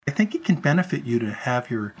think it can benefit you to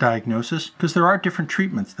have your diagnosis because there are different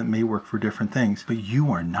treatments that may work for different things, but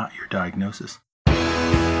you are not your diagnosis.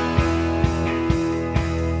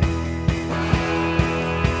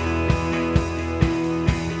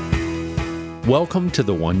 Welcome to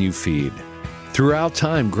The One You Feed. Throughout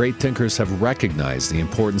time, great thinkers have recognized the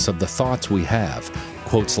importance of the thoughts we have.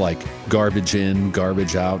 Quotes like, garbage in,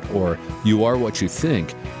 garbage out, or you are what you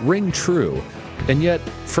think, ring true. And yet,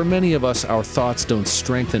 for many of us, our thoughts don't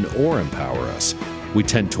strengthen or empower us. We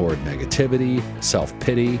tend toward negativity,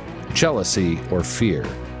 self-pity, jealousy, or fear.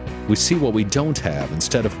 We see what we don't have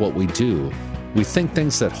instead of what we do. We think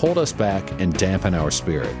things that hold us back and dampen our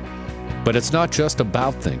spirit. But it's not just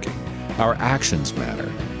about thinking. Our actions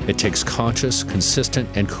matter. It takes conscious, consistent,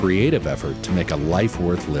 and creative effort to make a life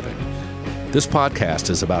worth living. This podcast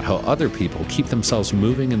is about how other people keep themselves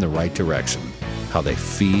moving in the right direction, how they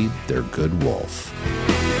feed their good wolf.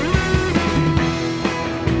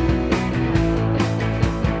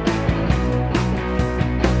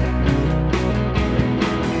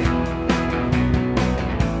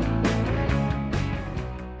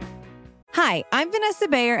 Hi, I'm Vanessa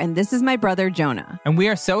Bayer, and this is my brother, Jonah. And we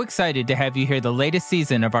are so excited to have you hear the latest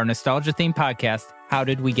season of our nostalgia-themed podcast, How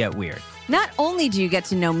Did We Get Weird? Not only do you get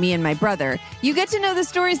to know me and my brother, you get to know the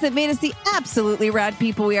stories that made us the absolutely rad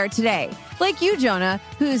people we are today. Like you, Jonah,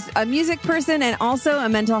 who's a music person and also a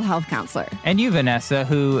mental health counselor. And you, Vanessa,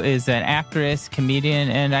 who is an actress, comedian,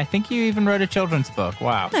 and I think you even wrote a children's book.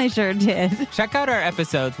 Wow. I sure did. Check out our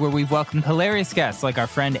episodes where we've welcomed hilarious guests like our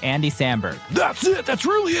friend Andy Samberg. That's it. That's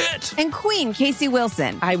really it. And Queen Casey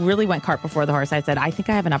Wilson. I really went cart before the horse. I said, I think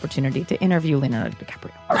I have an opportunity to interview Leonardo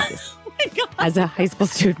DiCaprio. As a high school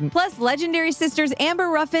student. Plus legendary sisters Amber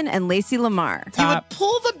Ruffin and Lacey Lamar. You would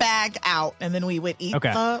pull the bag out, and then we would eat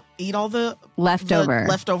all the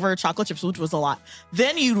leftover chocolate chips, which was a lot.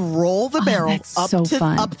 Then you'd roll the barrel up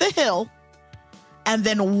the hill, and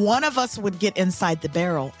then one of us would get inside the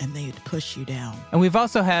barrel, and they'd push you down. And we've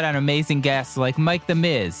also had on amazing guests like Mike the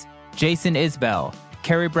Miz, Jason Isbell,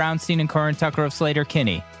 Carrie Brownstein and Corin Tucker of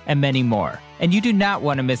Slater-Kinney, and many more. And you do not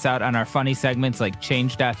want to miss out on our funny segments like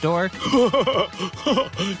Change.dork.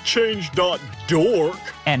 Change.dork.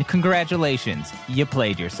 And congratulations, you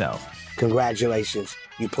played yourself. Congratulations,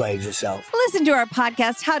 you played yourself. Listen to our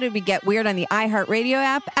podcast, How Did We Get Weird, on the iHeartRadio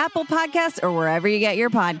app, Apple Podcasts, or wherever you get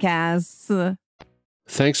your podcasts.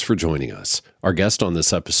 Thanks for joining us. Our guest on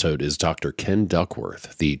this episode is Dr. Ken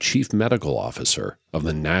Duckworth, the Chief Medical Officer of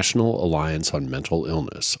the National Alliance on Mental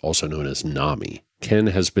Illness, also known as NAMI. Ken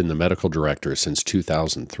has been the medical director since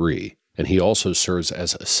 2003, and he also serves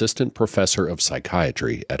as Assistant Professor of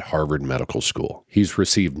Psychiatry at Harvard Medical School. He's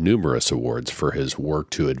received numerous awards for his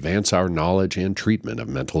work to advance our knowledge and treatment of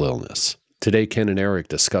mental illness. Today, Ken and Eric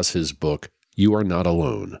discuss his book, You Are Not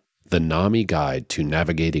Alone, The NAMI Guide to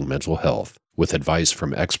Navigating Mental Health, with advice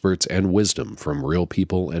from experts and wisdom from real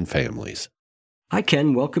people and families. Hi,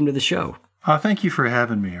 Ken. Welcome to the show. Thank you for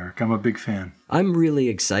having me, Eric. I'm a big fan. I'm really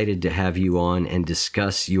excited to have you on and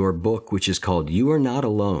discuss your book, which is called You Are Not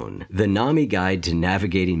Alone, The NAMI Guide to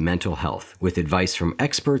Navigating Mental Health, with advice from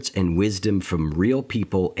experts and wisdom from real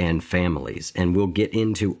people and families. And we'll get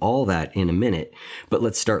into all that in a minute, but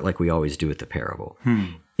let's start like we always do with the parable.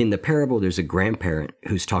 In the parable, there's a grandparent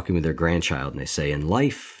who's talking with their grandchild, and they say, in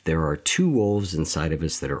life, there are two wolves inside of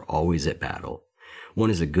us that are always at battle. One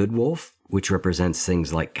is a good wolf, which represents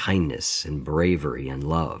things like kindness and bravery and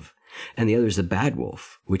love. And the other is a bad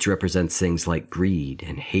wolf, which represents things like greed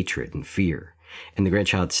and hatred and fear. And the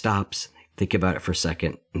grandchild stops, they think about it for a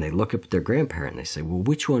second, and they look up at their grandparent and they say, well,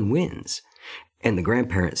 which one wins? And the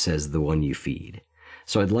grandparent says, the one you feed.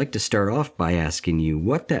 So I'd like to start off by asking you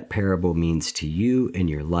what that parable means to you in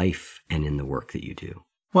your life and in the work that you do.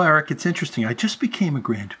 Well, Eric, it's interesting. I just became a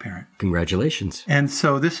grandparent. Congratulations. And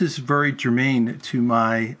so this is very germane to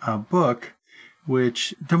my book,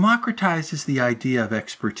 which democratizes the idea of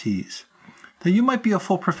expertise. That you might be a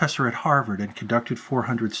full professor at Harvard and conducted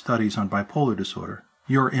 400 studies on bipolar disorder.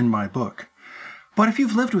 You're in my book. But if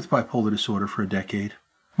you've lived with bipolar disorder for a decade,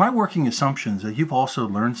 my working assumption is that you've also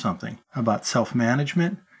learned something about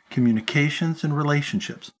self-management, communications, and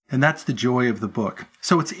relationships. And that's the joy of the book.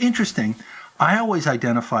 So it's interesting. I always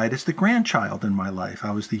identified as the grandchild in my life.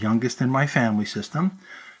 I was the youngest in my family system.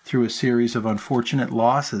 Through a series of unfortunate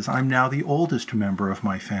losses, I'm now the oldest member of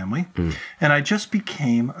my family. And I just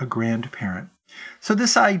became a grandparent. So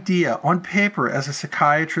this idea, on paper, as a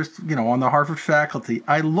psychiatrist, on the Harvard faculty,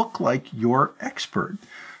 I look like your expert.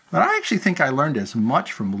 But I actually think I learned as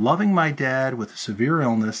much from loving my dad with a severe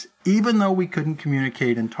illness, even though we couldn't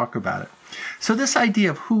communicate and talk about it. So this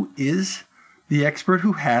idea of who is the expert,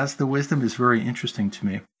 who has the wisdom, is very interesting to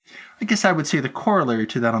me. I guess I would say the corollary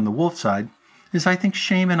to that on the wolf side is I think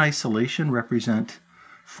shame and isolation represent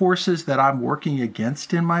forces that I'm working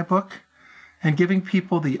against in my book, and giving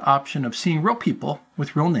people the option of seeing real people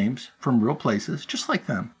with real names from real places, just like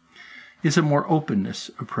them, is a more openness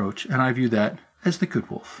approach, and I view that as the good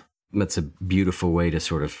wolf. That's a beautiful way to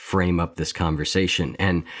sort of frame up this conversation.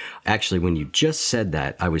 And actually, when you just said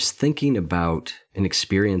that, I was thinking about an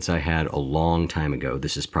experience I had a long time ago.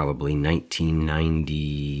 This is probably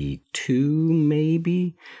 1992,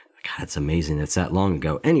 maybe. God, it's amazing. That's that long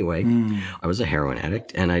ago. Anyway, I was a heroin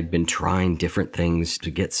addict and I'd been trying different things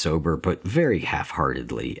to get sober, but very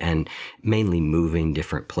half-heartedly and mainly moving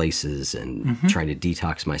different places and trying to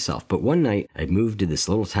detox myself. But one night I moved to this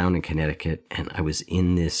little town in Connecticut and I was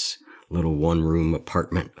in this little one-room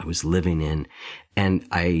apartment I was living in, and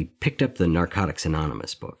I picked up the Narcotics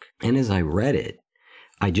Anonymous book. And as I read it,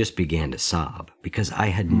 I just began to sob because I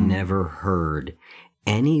had never heard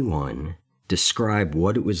anyone describe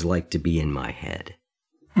what it was like to be in my head.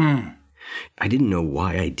 I didn't know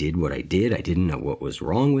why I did what I did. I didn't know what was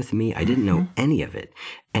wrong with me. I didn't know any of it.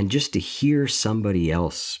 And just to hear somebody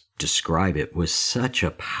else describe it was such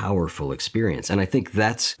a powerful experience. And I think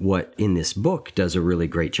that's what in this book does a really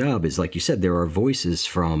great job is, like you said, there are voices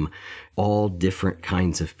from all different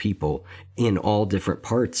kinds of people in all different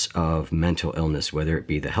parts of mental illness, whether it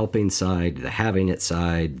be the helping side, the having it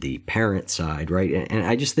side, the parent side, right? And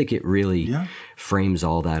I just think it really frames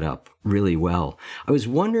all that up really well. I was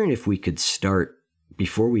wondering if we could start,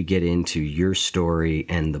 before we get into your story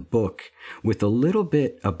and the book, with a little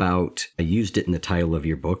bit about, I used it in the title of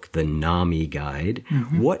your book, the NAMI Guide.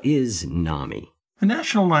 What is NAMI? The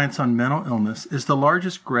National Alliance on Mental Illness is the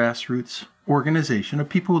largest grassroots organization of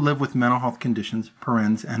people who live with mental health conditions,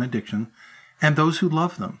 parens, and addiction, and those who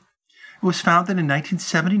love them. It was founded in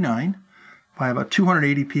 1979 by about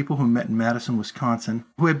 280 people who met in Madison, Wisconsin,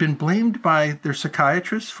 who had been blamed by their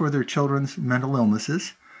psychiatrists for their children's mental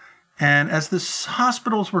illnesses. And as the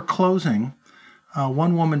hospitals were closing,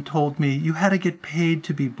 one woman told me, "You had to get paid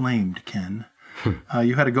to be blamed, Ken.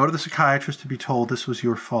 You had to go to the psychiatrist to be told this was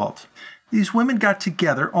your fault." These women got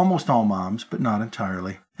together, almost all moms, but not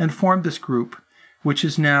entirely, and formed this group, which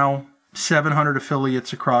is now 700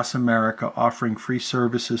 affiliates across America offering free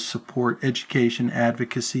services, support, education,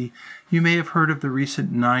 advocacy. You may have heard of the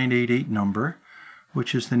recent 988 number,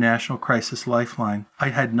 which is the National Crisis Lifeline. I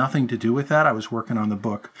had nothing to do with that. I was working on the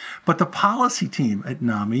book. But the policy team at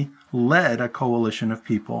NAMI led a coalition of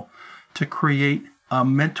people to create a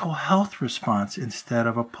mental health response instead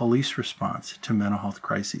of a police response to mental health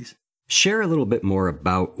crises. Share a little bit more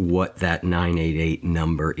about what that 988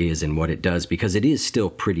 number is and what it does, because it is still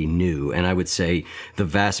pretty new, and I would say the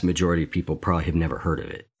vast majority of people probably have never heard of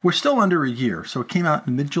it. We're still under a year, so it came out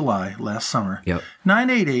in mid-July last summer.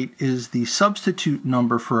 988 is the substitute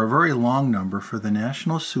number for a very long number for the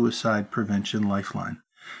National Suicide Prevention Lifeline.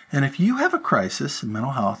 And if you have a crisis in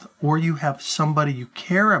mental health, or you have somebody you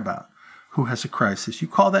care about who has a crisis, you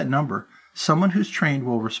call that number. Someone who's trained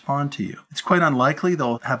will respond to you. It's quite unlikely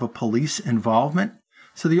they'll have a police involvement.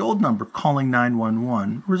 So the old number, calling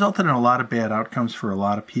 911, resulted in a lot of bad outcomes for a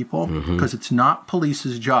lot of people because it's not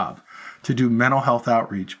police's job to do mental health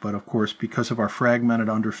outreach. But of course, because of our fragmented,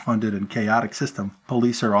 underfunded, and chaotic system,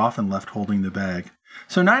 police are often left holding the bag.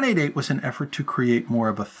 So 988 was an effort to create more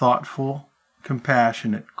of a thoughtful,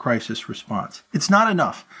 compassionate crisis response. It's not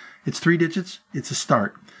enough. It's 3 digits. It's a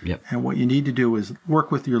start. And what you need to do is work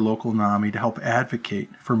with your local NAMI to help advocate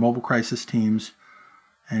for mobile crisis teams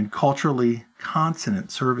and culturally consonant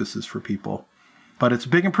services for people. But it's a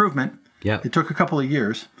big improvement. It took a couple of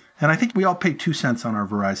years. And I think we all paid 2 cents on our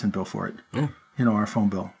Verizon bill for it. Our phone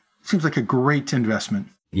bill. Seems like a great investment.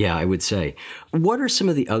 Yeah, I would say. What are some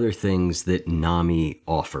of the other things that NAMI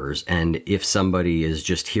offers? And if somebody is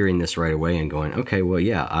just hearing this right away and going, okay, well,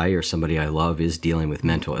 yeah, I or somebody I love is dealing with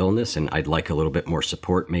mental illness and I'd like a little bit more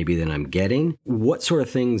support maybe than I'm getting, what sort of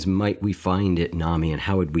things might we find at NAMI and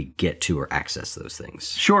how would we get to or access those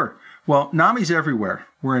things? Sure. Well, NAMI's everywhere.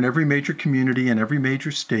 We're in every major community and every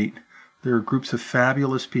major state. There are groups of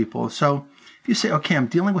fabulous people. So if you say, okay, I'm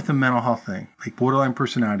dealing with a mental health thing, like borderline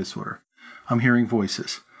personality disorder, I'm hearing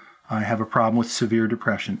voices. I have a problem with severe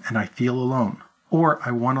depression and I feel alone. Or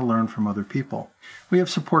I want to learn from other people. We have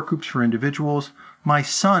support groups for individuals. My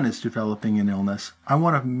son is developing an illness. I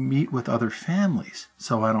want to meet with other families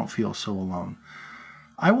so I don't feel so alone.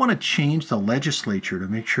 I want to change the legislature to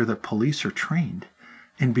make sure that police are trained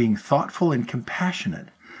in being thoughtful and compassionate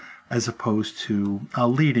as opposed to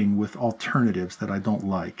leading with alternatives that I don't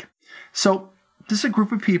like. So this is a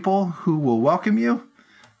group of people who will welcome you.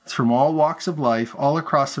 It's from all walks of life, all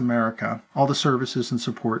across America. All the services and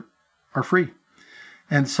support are free.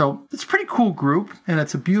 And so it's a pretty cool group, and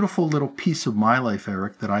it's a beautiful little piece of my life,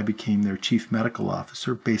 Eric, that I became their chief medical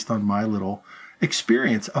officer based on my little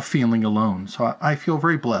experience of feeling alone. So I feel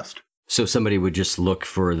very blessed. So somebody would just look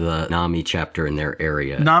for the NAMI chapter in their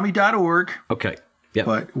area. NAMI.org. Okay. Yep.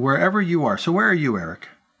 But wherever you are. So where are you, Eric?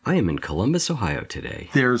 I am in Columbus, Ohio today.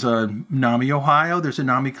 There's a NAMI Ohio. There's a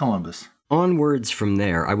NAMI Columbus. Onwards from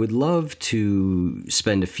there, I would love to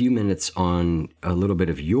spend a few minutes on a little bit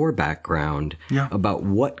of your background about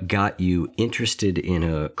what got you interested in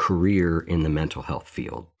a career in the mental health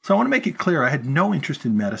field. So I want to make it clear, I had no interest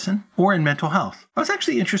in medicine or in mental health. I was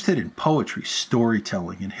actually interested in poetry,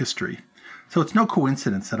 storytelling, and history. So it's no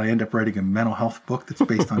coincidence that I end up writing a mental health book that's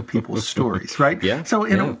based on people's stories, right? Yeah. So,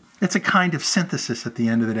 it's a kind of synthesis at the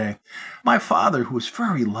end of the day. My father, who was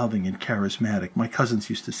very loving and charismatic, my cousins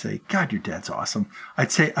used to say, God, your dad's awesome.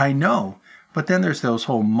 I'd say, I know. But then there's those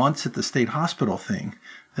whole months at the state hospital thing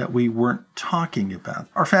that we weren't talking about.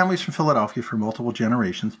 Our family's from Philadelphia for multiple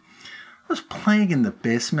generations. I was playing in the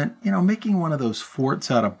basement, making one of those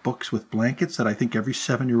forts out of books with blankets that I think every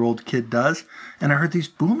 7-year-old kid does. And I heard these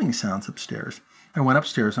booming sounds upstairs. I went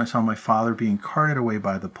upstairs and I saw my father being carted away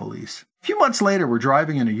by the police. A few months later, we're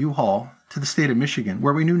driving in a U-Haul to the state of Michigan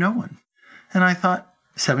where we knew no one. And I thought,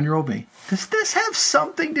 7-year-old me, does this have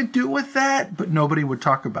something to do with that? But nobody would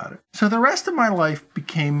talk about it. So the rest of my life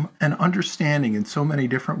became an understanding in so many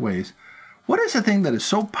different ways. What is a thing that is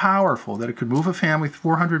so powerful that it could move a family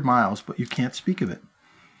 400 miles, but you can't speak of it?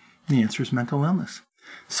 The answer is mental illness.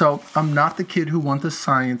 So I'm not the kid who won the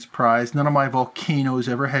science prize. None of my volcanoes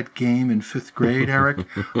ever had game in 5th grade, Eric.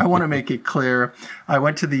 I want to make it clear. I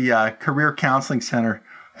went to the Career Counseling Center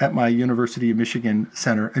at my University of Michigan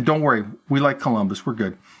Center. And don't worry, we like Columbus. We're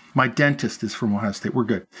good. My dentist is from Ohio State. We're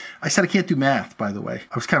good. I said I can't do math, by the way.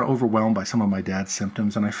 I was kind of overwhelmed by some of my dad's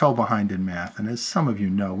symptoms, and I fell behind in math. And as some of you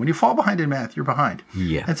know, when you fall behind in math, you're behind.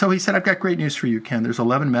 Yeah. And so he said, I've got great news for you, Ken. There's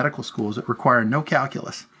 11 medical schools that require no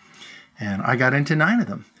calculus. And I got into 9 of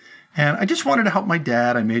them. And I just wanted to help my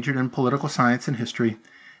dad. I majored in political science and history.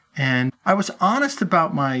 And I was honest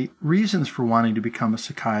about my reasons for wanting to become a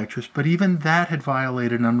psychiatrist, but even that had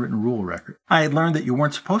violated an unwritten rule record. I had learned that you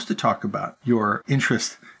weren't supposed to talk about your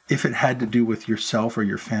interest if it had to do with yourself or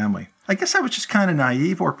your family. I guess I was just kind of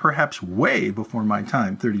naive, or perhaps way before my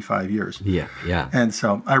time, 35 years. Yeah. And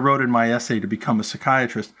so I wrote in my essay to become a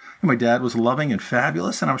psychiatrist. And my dad was loving and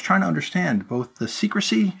fabulous, and I was trying to understand both the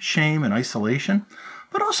secrecy, shame, and isolation,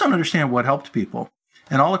 but also to understand what helped people.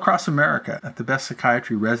 And all across America, at the best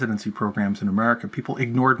psychiatry residency programs in America, people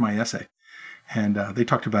ignored my essay. And they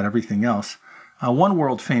talked about everything else. One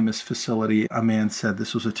world-famous facility, a man said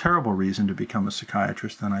this was a terrible reason to become a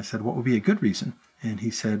psychiatrist. And I said, what would be a good reason? And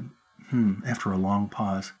he said, after a long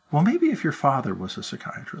pause, well, maybe if your father was a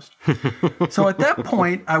psychiatrist. So at that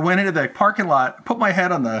point, I went into the parking lot, put my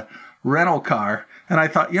head on the rental car, and I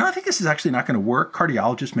thought, I think this is actually not going to work.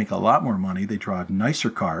 Cardiologists make a lot more money. They drive nicer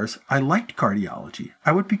cars. I liked cardiology.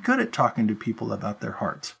 I would be good at talking to people about their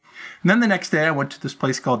hearts. And then the next day, I went to this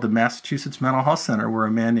place called the Massachusetts Mental Health Center, where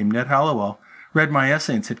a man named Ned Hallowell read my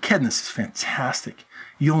essay and said, Ken, this is fantastic.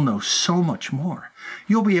 You'll know so much more.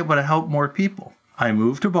 You'll be able to help more people. I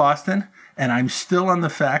moved to Boston, and I'm still on the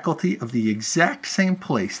faculty of the exact same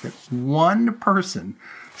place that one person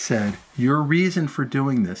said, your reason for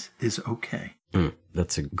doing this is okay.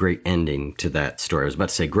 That's a great ending to that story. I was about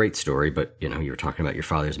to say great story, but you were talking about your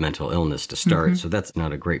father's mental illness to start, so that's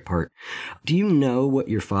not a great part. Do you know what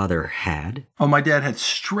your father had? Oh, my dad had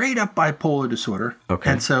straight up bipolar disorder. Okay.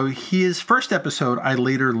 And so his first episode, I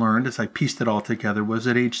later learned as I pieced it all together, was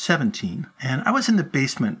at age 17. And I was in the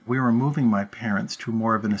basement. We were moving my parents to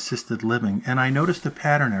more of an assisted living. And I noticed a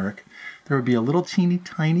pattern, Eric. There would be a little teeny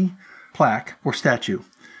tiny plaque or statue.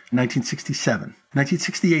 1967.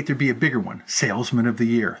 1968, there'd be a bigger one, Salesman of the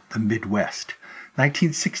Year, the Midwest.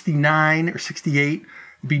 1969 or 68,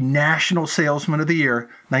 it'd be National Salesman of the Year.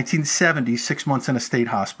 1970, 6 months in a state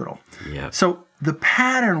hospital. Yeah. So the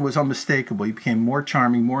pattern was unmistakable. He became more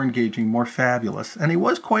charming, more engaging, more fabulous. And he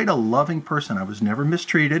was quite a loving person. I was never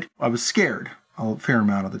mistreated. I was scared a fair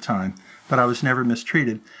amount of the time, but I was never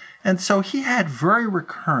mistreated. And so he had very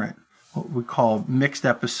recurrent, what we call mixed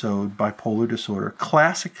episode bipolar disorder,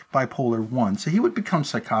 classic bipolar 1. So he would become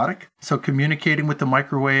psychotic. So communicating with the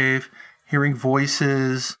microwave, hearing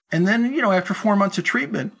voices. And then, after 4 months of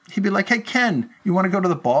treatment, he'd be like, hey, Ken, you want to go to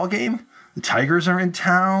the ball game? The Tigers are in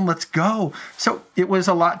town. Let's go. So it was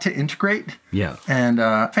a lot to integrate. Yeah. And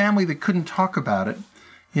a family that couldn't talk about it,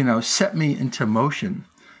 set me into motion.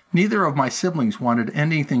 Neither of my siblings wanted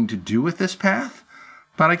anything to do with this path.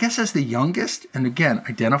 But I guess as the youngest, and again,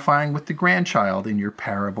 identifying with the grandchild in your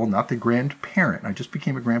parable, not the grandparent. I just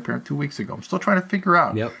became a grandparent 2 weeks ago. I'm still trying to figure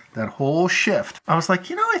out that whole shift. I was like,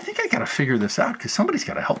 I think I got to figure this out because somebody's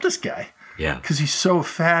got to help this guy. Yeah. Because he's so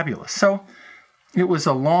fabulous. So it was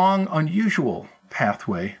a long, unusual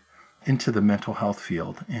pathway into the mental health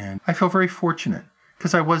field. And I feel very fortunate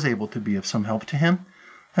because I was able to be of some help to him.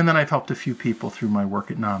 And then I've helped a few people through my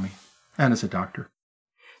work at NAMI and as a doctor.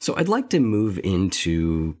 So I'd like to move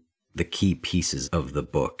into the key pieces of the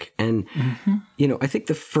book. And, I think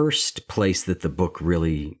the first place that the book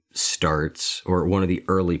really starts, or one of the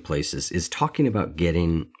early places, is talking about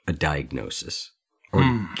getting a diagnosis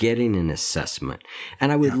or getting an assessment.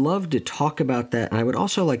 And I would love to talk about that. And I would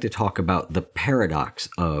also like to talk about the paradox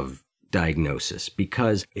of diagnosis,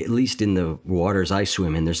 because at least in the waters I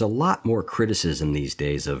swim in, there's a lot more criticism these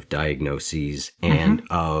days of diagnoses and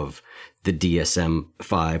of the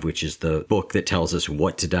DSM-5, which is the book that tells us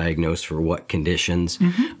what to diagnose for what conditions.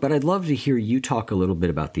 But I'd love to hear you talk a little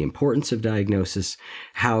bit about the importance of diagnosis,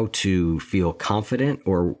 how to feel confident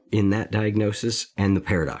or in that diagnosis, and the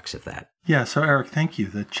paradox of that. Yeah, so Eric, thank you.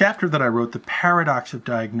 The chapter that I wrote, The Paradox of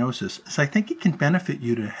Diagnosis, is I think it can benefit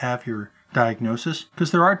you to have your diagnosis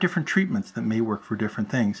because there are different treatments that may work for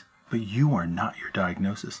different things, but you are not your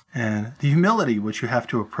diagnosis. And the humility which you have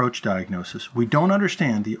to approach diagnosis, we don't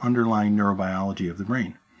understand the underlying neurobiology of the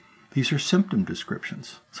brain. These are symptom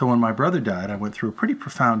descriptions. So when my brother died, I went through a pretty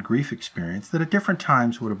profound grief experience that at different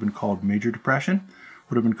times would have been called major depression,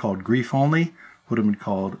 would have been called grief only, would have been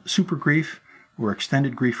called super grief, or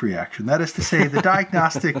extended grief reaction. That is to say, the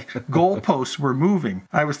diagnostic goalposts were moving.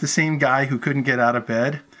 I was the same guy who couldn't get out of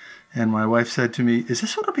bed. And my wife said to me, is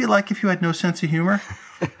this what it would be like if you had no sense of humor?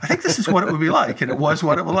 I think this is what it would be like. And it was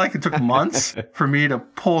what it was like. It took months for me to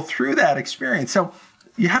pull through that experience. So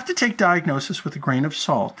you have to take diagnosis with a grain of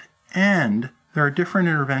salt. And there are different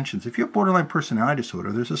interventions. If you have borderline personality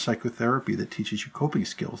disorder, there's a psychotherapy that teaches you coping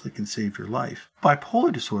skills that can save your life.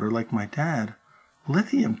 Bipolar disorder, like my dad,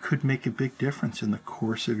 lithium could make a big difference in the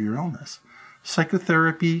course of your illness.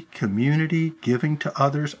 Psychotherapy, community, giving to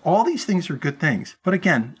others, all these things are good things. But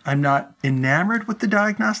again, I'm not enamored with the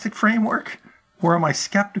diagnostic framework, or am I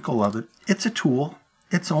skeptical of it? It's a tool.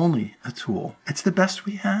 It's only a tool. It's the best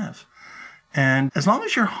we have. And as long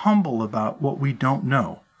as you're humble about what we don't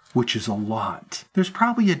know, which is a lot, there's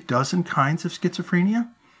probably a dozen kinds of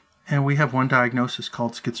schizophrenia, and we have one diagnosis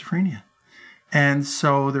called schizophrenia. And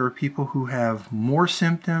so there are people who have more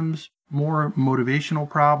symptoms, more motivational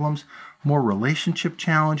problems, more relationship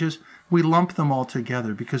challenges. We lump them all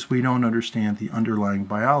together because we don't understand the underlying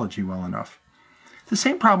biology well enough. The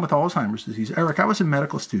same problem with Alzheimer's disease. Eric, I was a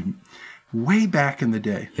medical student way back in the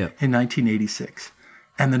day in 1986.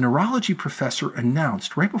 And the neurology professor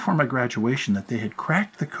announced right before my graduation that they had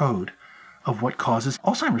cracked the code of what causes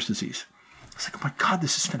Alzheimer's disease. I was like, oh my God,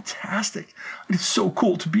 this is fantastic. It's so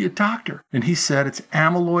cool to be a doctor. And he said, it's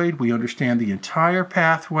amyloid. We understand the entire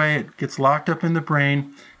pathway. It gets locked up in the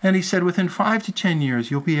brain. And he said, within 5 to 10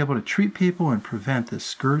 years, you'll be able to treat people and prevent this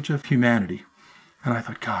scourge of humanity. And I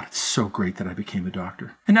thought, God, it's so great that I became a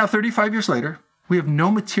doctor. And now 35 years later, we have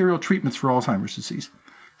no material treatments for Alzheimer's disease.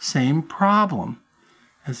 Same problem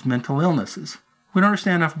as mental illnesses. We don't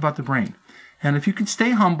understand enough about the brain. And if you can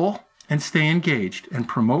stay humble and stay engaged and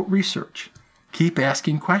promote research, keep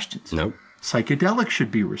asking questions. Psychedelics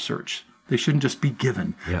should be researched. They shouldn't just be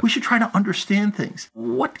given. We should try to understand things.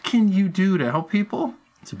 What can you do to help people?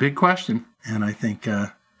 It's a big question. And I think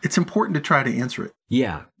it's important to try to answer it.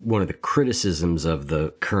 Yeah. One of the criticisms of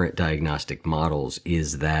the current diagnostic models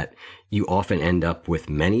is that you often end up with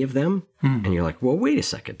many of them. And you're like, well, wait a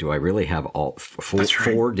second. Do I really have all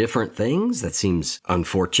four different things? That seems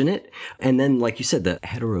unfortunate. And then, like you said, the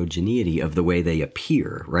heterogeneity of the way they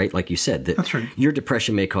appear, right? Like you said, that your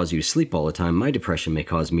depression may cause you to sleep all the time. My depression may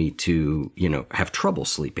cause me to, have trouble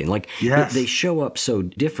sleeping. Like they show up so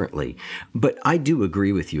differently. But I do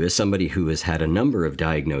agree with you as somebody who has had a number of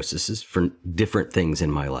diagnoses for different things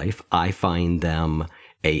in my life. I find them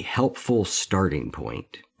a helpful starting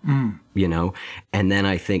point. And then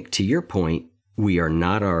I think, to your point, we are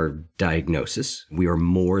not our diagnosis. We are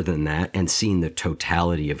more than that. And seeing the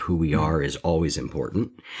totality of who we are is always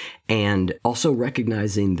important. And also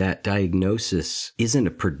recognizing that diagnosis isn't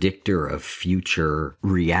a predictor of future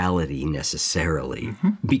reality necessarily.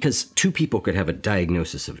 Because two people could have a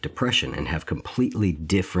diagnosis of depression and have completely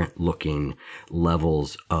different looking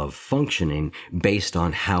levels of functioning based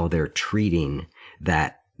on how they're treating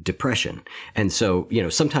that depression. And so,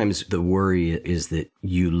 sometimes the worry is that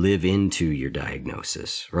you live into your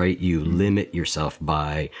diagnosis, right? You limit yourself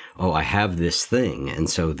by, I have this thing. And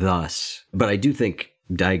so thus, but I do think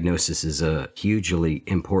diagnosis is a hugely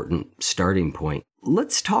important starting point.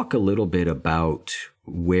 Let's talk a little bit about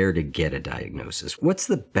where to get a diagnosis. What's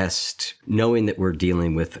the best, knowing that we're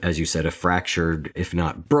dealing with, as you said, a fractured, if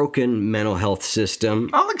not broken, mental health system?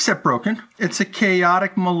 I'll accept broken. It's a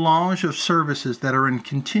chaotic melange of services that are in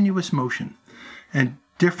continuous motion and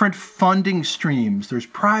different funding streams. There's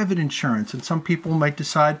private insurance, and some people might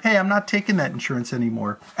decide, hey, I'm not taking that insurance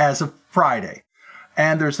anymore as of Friday.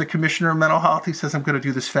 And there's the commissioner of mental health. He says, I'm going to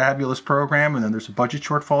do this fabulous program. And then there's a budget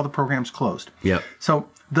shortfall. The program's closed. Yep. So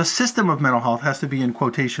the system of mental health has to be in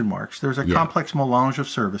quotation marks. There's a complex melange of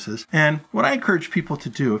services. And what I encourage people to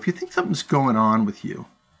do, if you think something's going on with you,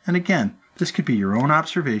 and again, this could be your own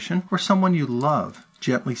observation or someone you love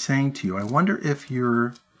gently saying to you, I wonder if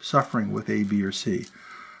you're suffering with A, B, or C.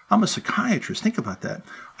 I'm a psychiatrist. Think about that.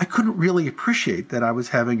 I couldn't really appreciate that I was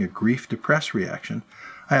having a grief-depressed reaction.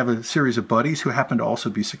 I have a series of buddies who happen to also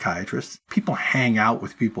be psychiatrists. People hang out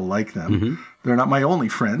with people like them. Mm-hmm. They're not my only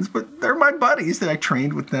friends, but they're my buddies that I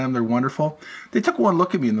trained with them. They're wonderful. They took one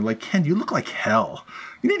look at me and they're like, Ken, you look like hell.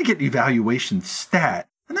 You need to get an evaluation stat.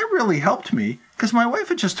 And that really helped me because my wife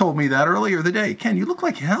had just told me that earlier the day. Ken, you look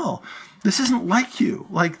like hell. This isn't like you.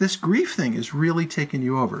 Like this grief thing is really taking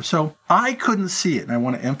you over. So I couldn't see it. And I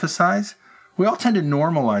want to emphasize, we all tend to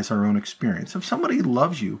normalize our own experience. If somebody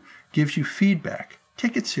loves you, gives you feedback,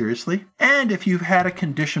 take it seriously. And if you've had a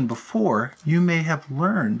condition before, you may have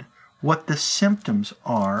learned what the symptoms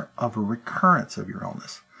are of a recurrence of your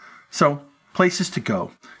illness. So, places to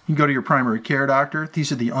go. You can go to your primary care doctor.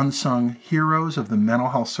 These are the unsung heroes of the mental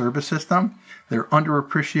health service system. They're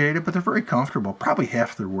underappreciated, but they're very comfortable. Probably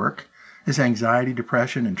half their work is anxiety,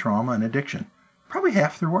 depression, and trauma and addiction. Probably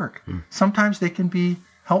half their work. Sometimes they can be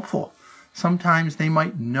helpful. Sometimes they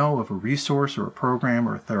might know of a resource or a program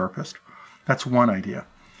or a therapist. That's one idea.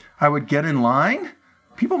 I would get in line.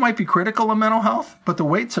 People might be critical of mental health, but the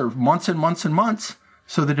waits are months and months and months.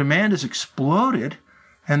 So the demand has exploded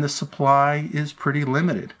and the supply is pretty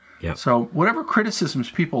limited. Yep. So whatever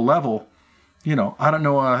criticisms people level, I don't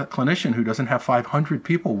know a clinician who doesn't have 500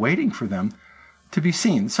 people waiting for them to be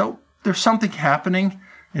seen. So there's something happening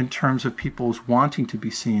in terms of people's wanting to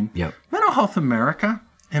be seen. Yep. Mental Health America,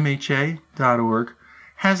 MHA.org,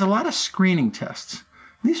 has a lot of screening tests.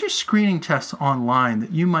 These are screening tests online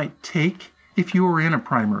that you might take if you were in a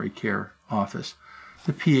primary care office.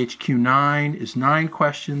 The PHQ-9 is 9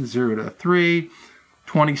 questions, 0 to 3.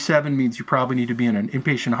 27 means you probably need to be in an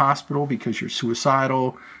inpatient hospital because you're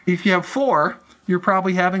suicidal. If you have 4, you're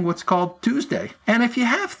probably having what's called Tuesday. And if you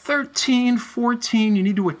have 13, 14, you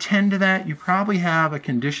need to attend to that. You probably have a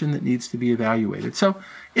condition that needs to be evaluated. So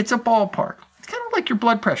it's a ballpark. It's kind of like your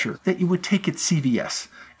blood pressure that you would take at CVS.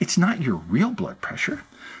 It's not your real blood pressure,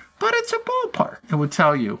 but it's a ballpark. It would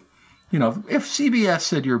tell you, if CVS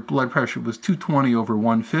said your blood pressure was 220 over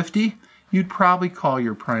 150, you'd probably call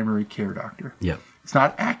your primary care doctor. Yeah. It's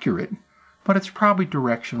not accurate, but it's probably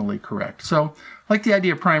directionally correct. So, like the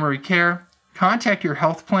idea of primary care, contact your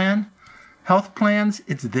health plan. Health plans,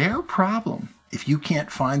 it's their problem if you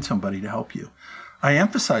can't find somebody to help you. I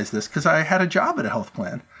emphasize this because I had a job at a health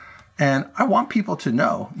plan, and I want people to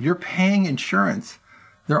know you're paying insurance.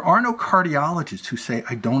 There are no cardiologists who say,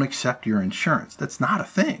 I don't accept your insurance. That's not a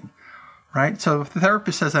thing, right? So if the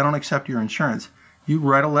therapist says, I don't accept your insurance, you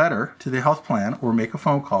write a letter to the health plan or make a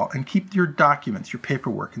phone call and keep your documents, your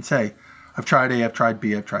paperwork, and say, I've tried A, I've tried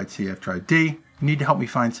B, I've tried C, I've tried D. You need to help me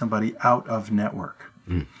find somebody out of network.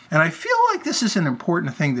 And I feel like this is an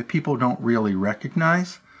important thing that people don't really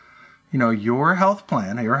recognize. Your health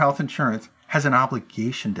plan, your health insurance has an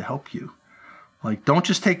obligation to help you. Like, don't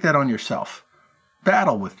just take that on yourself.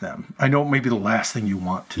 Battle with them. I know it may be the last thing you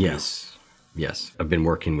want to do. Yes. I've been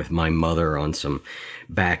working with my mother on some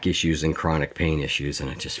back issues and chronic pain issues,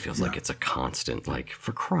 and it just feels like it's a constant,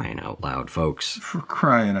 for crying out loud, folks. For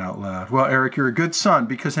crying out loud. Well, Eric, you're a good son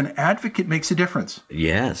because an advocate makes a difference.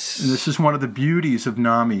 Yes. And this is one of the beauties of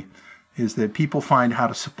NAMI, is that people find how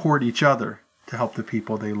to support each other to help the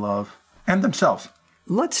people they love and themselves.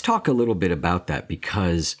 Let's talk a little bit about that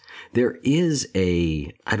because there is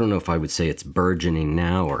I don't know if I would say it's burgeoning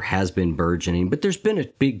now or has been burgeoning, but there's been a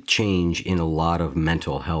big change in a lot of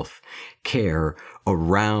mental health care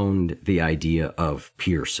around the idea of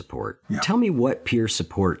peer support. Yeah. Tell me what peer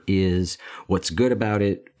support is, what's good about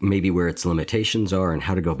it, maybe where its limitations are, and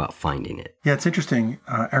how to go about finding it. Yeah, it's interesting,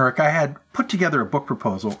 Eric. I had put together a book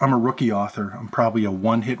proposal. I'm a rookie author. I'm probably a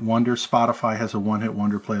one-hit wonder. Spotify has a one-hit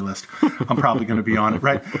wonder playlist. I'm probably going to be on it,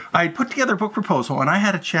 right? I put together a book proposal, and I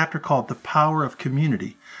had a chapter called The Power of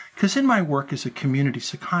Community. Because in my work as a community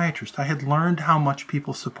psychiatrist, I had learned how much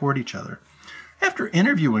people support each other. After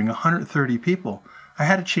interviewing 130 people, I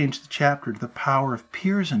had to change the chapter to the power of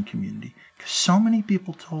peers and community, because so many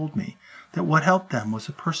people told me that what helped them was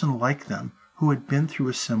a person like them who had been through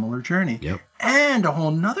a similar journey. Yep. And a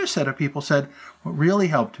whole nother set of people said, what really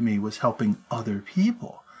helped me was helping other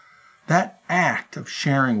people. That act of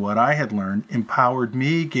sharing what I had learned empowered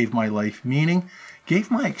me, gave my life meaning, gave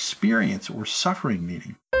my experience or suffering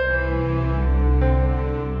meaning.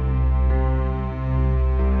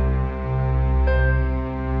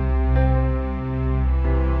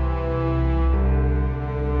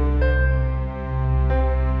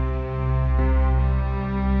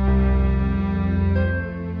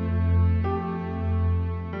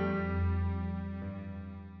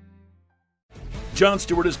 Jon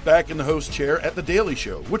Stewart is back in the host chair at The Daily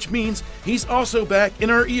Show, which means he's also back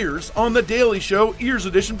in our ears on The Daily Show Ears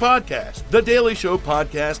Edition podcast. The Daily Show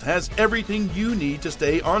podcast has everything you need to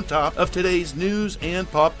stay on top of today's news and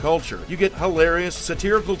pop culture. You get hilarious,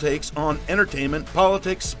 satirical takes on entertainment,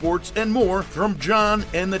 politics, sports, and more from Jon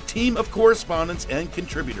and the team of correspondents and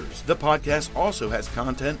contributors. The podcast also has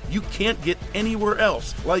content you can't get anywhere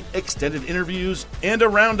else, like extended interviews and a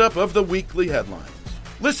roundup of the weekly headlines.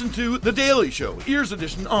 Listen to The Daily Show, Ears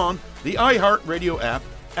Edition, on the iHeartRadio app,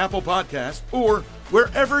 Apple Podcasts, or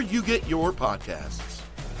wherever you get your podcasts.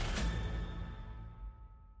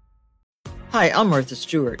 Hi, I'm Martha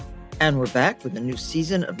Stewart, and we're back with a new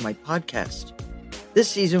season of my podcast. This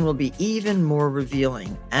season will be even more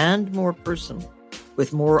revealing and more personal,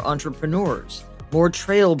 with more entrepreneurs, more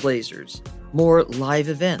trailblazers, more live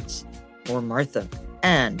events, more Martha,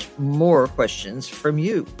 and more questions from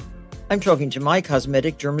you. I'm talking to my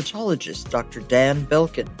cosmetic dermatologist, Dr. Dan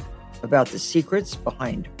Belkin, about the secrets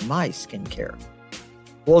behind my skincare.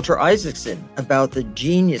 Walter Isaacson about the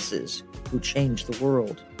geniuses who changed the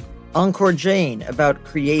world. Encore Jane about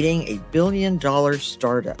creating a billion-dollar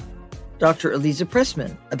startup. Dr. Eliza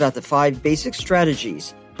Pressman about the 5 basic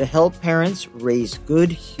strategies to help parents raise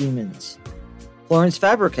good humans. Florence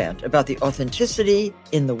Fabricant about the authenticity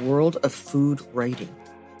in the world of food writing.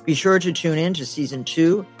 Be sure to tune in to Season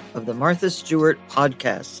 2 of the Martha Stewart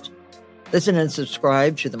Podcast. Listen and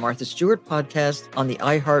subscribe to the Martha Stewart Podcast on the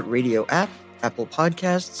iHeartRadio app, Apple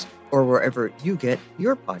Podcasts, or wherever you get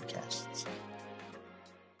your podcasts.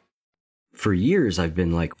 For years, I've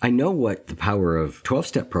been like, I know what the power of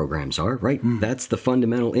 12-step programs are, right? That's the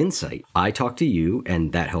fundamental insight. I talk to you,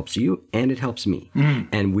 and that helps you, and it helps me.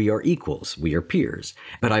 And we are equals. We are peers.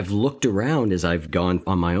 But I've looked around as I've gone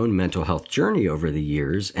on my own mental health journey over the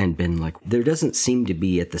years and been like, there doesn't seem to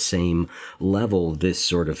be at the same level this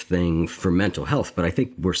sort of thing for mental health. But I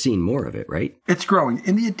think we're seeing more of it, right? It's growing.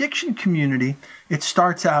 In the addiction community, it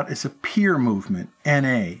starts out as a peer movement,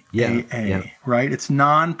 NA, AA, right? It's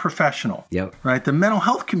non-professional, right? The mental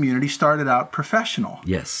health community started out professional.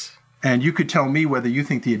 Yes. And you could tell me whether you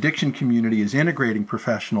think the addiction community is integrating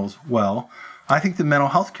professionals well. I think the mental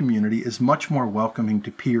health community is much more welcoming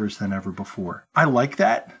to peers than ever before. I like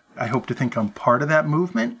that. I hope to think I'm part of that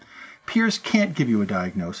movement. Peers can't give you a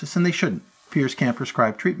diagnosis, and they shouldn't. Peers can't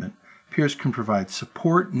prescribe treatment. Peers can provide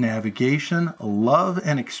support, navigation, love,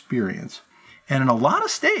 and experience. And in a lot of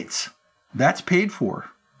states, that's paid for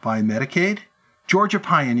by Medicaid. Georgia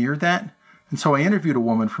pioneered that. And so I interviewed a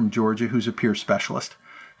woman from Georgia who's a peer specialist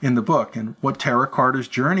in the book, and what Tara Carter's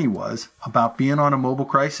journey was about being on a mobile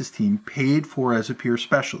crisis team paid for as a peer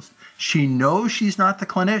specialist. She knows she's not the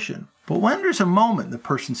clinician, but when there's a moment the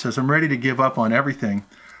person says, I'm ready to give up on everything,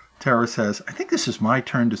 Tara says, I think this is my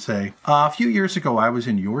turn to say, a few years ago I was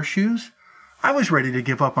in your shoes. I was ready to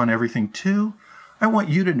give up on everything too. I want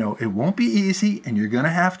you to know it won't be easy and you're going to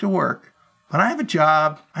have to work, but I have a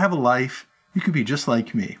job, I have a life, you could be just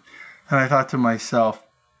like me. And I thought to myself,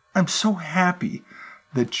 I'm so happy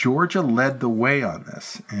that Georgia led the way on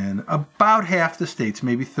this. And about half the states,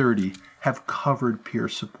 maybe 30, have covered peer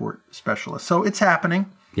support specialists. So it's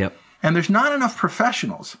happening. Yep. And there's not enough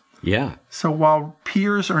professionals. Yeah. So while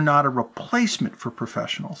peers are not a replacement for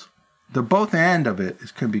professionals, the both end of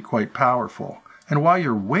it can be quite powerful. And while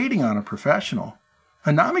you're waiting on a professional,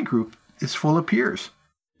 a NAMI group is full of peers.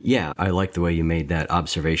 Yeah, I like the way you made that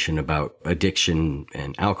observation about addiction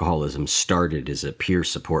and alcoholism started as a peer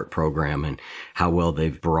support program and how well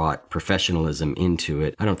they've brought professionalism into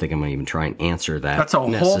it. I don't think I'm going to even try and answer that. That's a whole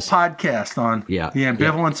podcast on the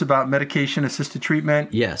ambivalence about medication-assisted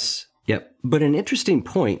treatment. Yes. Yep. But an interesting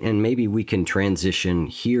point, and maybe we can transition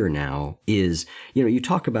here now, is, you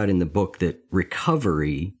talk about in the book that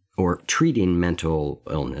recovery or treating mental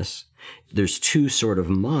illness, there's 2 sort of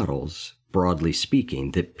models. broadly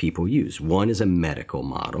speaking, that people use. One is a medical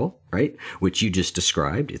model, right? Which you just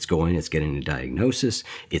described. It's getting a diagnosis.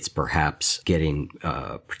 It's perhaps getting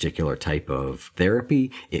a particular type of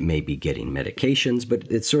therapy. It may be getting medications, but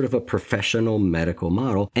it's sort of a professional medical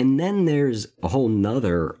model. And then there's a whole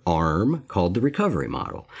nother arm called the recovery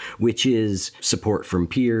model, which is support from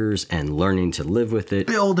peers and learning to live with it.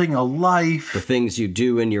 Building a life. The things you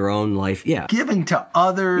do in your own life. Yeah. Giving to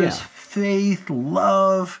others, faith,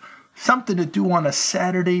 love, something to do on a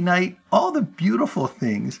Saturday night, all the beautiful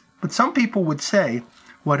things. But some people would say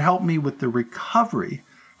what helped me with the recovery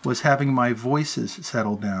was having my voices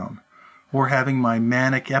settle down or having my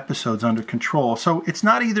manic episodes under control. So it's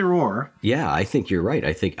not either or. Yeah, I think you're right.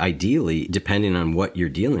 I think ideally, depending on what you're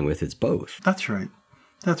dealing with, it's both. That's right.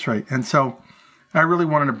 That's right. And so I really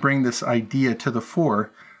wanted to bring this idea to the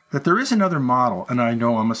fore that there is another model. And I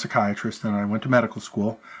know I'm a psychiatrist and I went to medical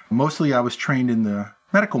school. Mostly I was trained in the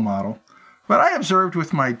medical model. But I observed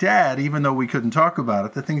with my dad, even though we couldn't talk about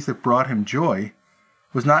it, the things that brought him joy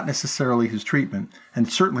was not necessarily his treatment.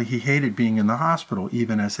 And certainly he hated being in the hospital,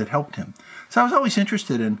 even as it helped him. So I was always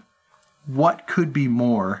interested in what could be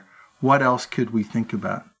more, what else could we think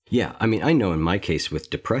about? Yeah, I mean, I know in my case with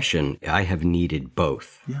depression, I have needed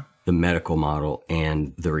both. Yeah. The medical model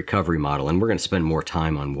and the recovery model. And we're going to spend more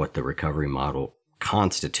time on what the recovery model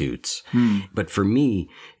constitutes. But for me,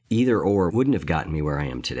 either or wouldn't have gotten me where I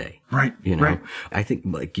am today. Right. You know, right. I think,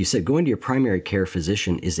 like you said, going to your primary care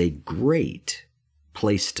physician is a great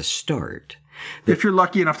place to start. If you're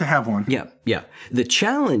lucky enough to have one. Yeah, yeah. The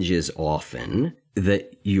challenge is often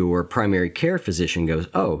that your primary care physician goes,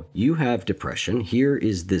 oh, you have depression. Here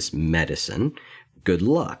is this medicine. Good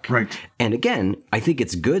luck. Right. And again, I think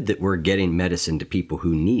it's good that we're getting medicine to people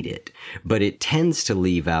who need it, but it tends to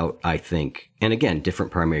leave out, I think, and again,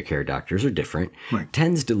 different primary care doctors are different,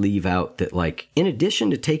 tends to leave out that, like, in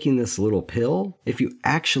addition to taking this little pill, if you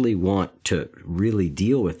actually want to really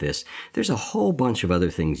deal with this, there's a whole bunch of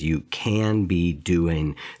other things you can be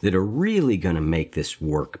doing that are really going to make this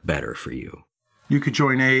work better for you. You could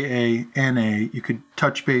join AA, NA, you could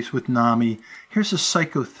touch base with NAMI. Here's a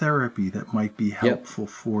psychotherapy that might be helpful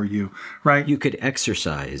for you, right? You could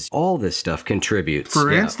exercise. All this stuff contributes.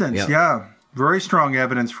 For instance, very strong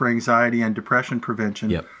evidence for anxiety and depression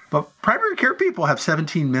prevention. But primary care people have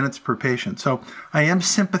 17 minutes per patient. So I am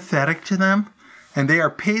sympathetic to them, and they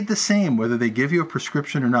are paid the same whether they give you a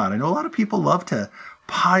prescription or not. I know a lot of people love to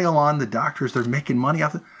pile on the doctors. They're making money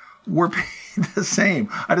off it. We're paid the same.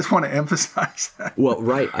 I just want to emphasize that. Well,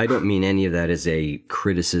 right. I don't mean any of that as a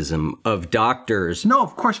criticism of doctors. No,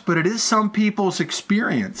 of course, but it is some people's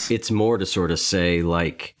experience. It's more to sort of say,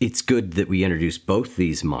 like, it's good that we introduce both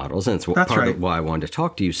these models. And it's part of why I wanted to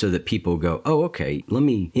talk to you, so that people go, oh, okay, let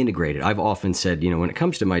me integrate it. I've often said, when it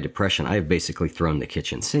comes to my depression, I have basically thrown the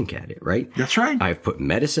kitchen sink at it, right? That's right. I've put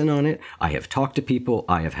medicine on it. I have talked to people.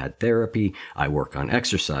 I have had therapy. I work on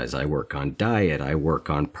exercise. I work on diet. I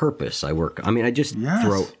work on purpose. I just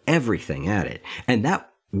throw everything at it. And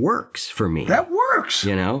that works for me. That works.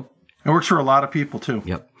 It works for a lot of people too.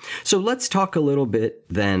 Yep. So let's talk a little bit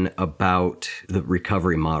then about the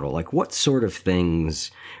recovery model. Like, what sort of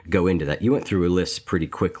things go into that? You went through a list pretty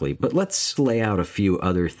quickly, but let's lay out a few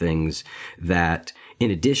other things that,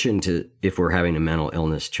 in addition to, if we're having a mental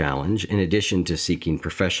illness challenge, in addition to seeking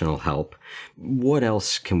professional help, what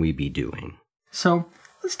else can we be doing? So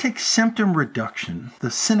let's take symptom reduction,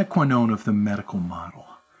 the sine qua non of the medical model.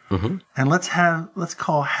 And let's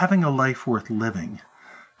call having a life worth living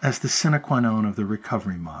as the sine qua non of the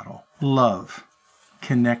recovery model. Love,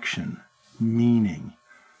 connection, meaning,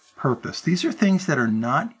 purpose. These are things that are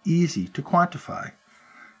not easy to quantify,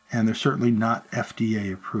 and they're certainly not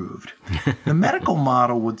FDA approved. The medical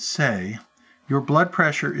model would say, your blood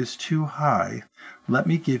pressure is too high. Let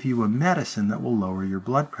me give you a medicine that will lower your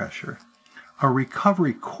blood pressure. A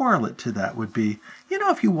recovery correlate to that would be,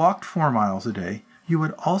 if you walked 4 miles a day, you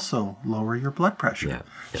would also lower your blood pressure.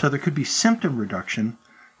 So there could be symptom reduction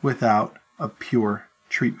without a pure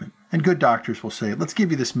treatment. And good doctors will say, let's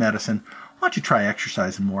give you this medicine. Why don't you try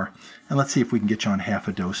exercising more? And let's see if we can get you on half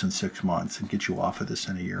a dose in 6 months and get you off of this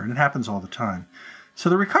in a year. And it happens all the time. So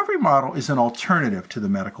the recovery model is an alternative to the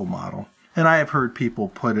medical model. And I have heard people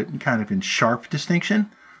put it kind of in sharp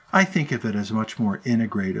distinction. I think of it as a much more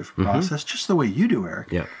integrative process, just the way you do, Eric.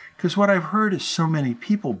 Because what I've heard is so many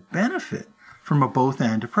people benefit from a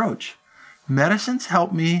both-and approach. Medicines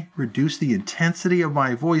help me reduce the intensity of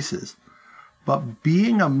my voices, but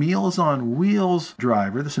being a Meals on Wheels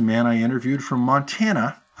driver, this is a man I interviewed from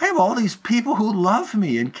Montana, I have all these people who love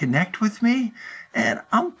me and connect with me, and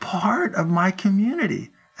I'm part of my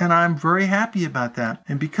community. And I'm very happy about that.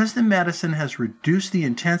 And because the medicine has reduced the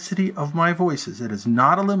intensity of my voices, it has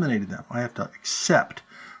not eliminated them. I have to accept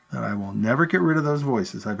that I will never get rid of those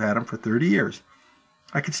voices. I've had them for 30 years.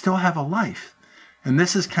 I could still have a life. And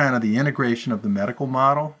this is kind of the integration of the medical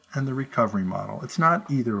model and the recovery model. It's not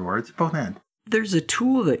either or, it's both and. There's a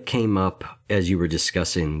tool that came up as you were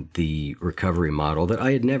discussing the recovery model that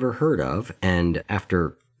I had never heard of. And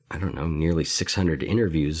after, I don't know, nearly 600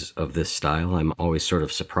 interviews of this style, I'm always sort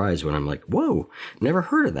of surprised when I'm like, whoa, never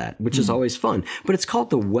heard of that, which is always fun. But it's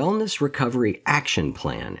called the Wellness Recovery Action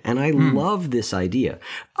Plan. And I love this idea.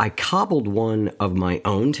 I cobbled one of my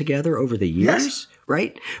own together over the years,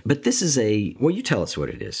 right? But this is well, you tell us what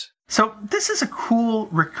it is. So this is a cool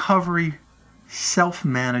recovery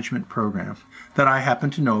self-management program that I happen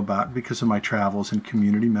to know about because of my travels in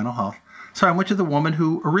community mental health. So I went to the woman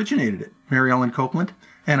who originated it, Mary Ellen Copeland,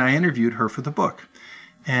 and I interviewed her for the book.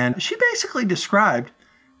 And she basically described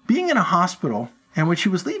being in a hospital, and when she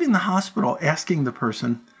was leaving the hospital, asking the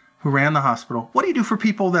person who ran the hospital, what do you do for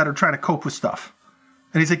people that are trying to cope with stuff?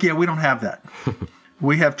 And he's like, yeah, we don't have that.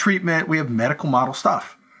 We have treatment, we have medical model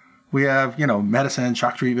stuff. We have, medicine,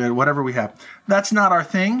 shock treatment, whatever we have. That's not our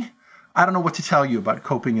thing. I don't know what to tell you about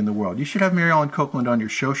coping in the world. You should have Mary Ellen Copeland on your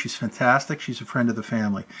show. She's fantastic. She's a friend of the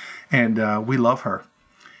family, and we love her.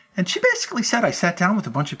 And she basically said, I sat down with a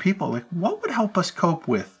bunch of people, like, what would help us cope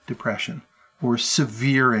with depression or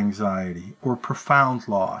severe anxiety or profound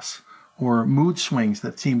loss or mood swings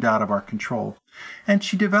that seemed out of our control? And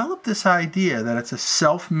she developed this idea that it's a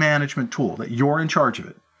self-management tool, that you're in charge of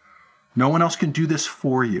it. No one else can do this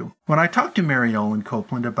for you. When I talked to Mary Ellen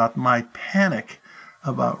Copeland about my panic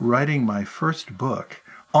about writing my first book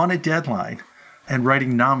on a deadline and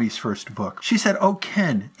writing NAMI's first book, she said, oh,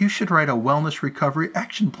 Ken, you should write a wellness recovery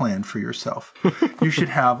action plan for yourself. You should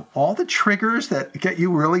have all the triggers that get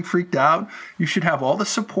you really freaked out. You should have all the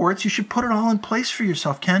supports. You should put it all in place for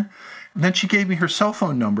yourself, Ken. And then she gave me her cell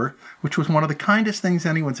phone number, which was one of the kindest things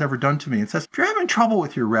anyone's ever done to me. It says, if you're having trouble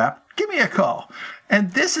with your rap, give me a call.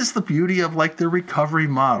 And this is the beauty of the recovery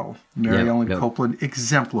model. Mary Ellen Copeland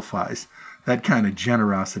exemplifies that kind of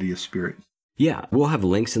generosity of spirit. Yeah, we'll have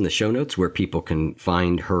links in the show notes where people can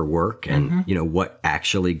find her work and, what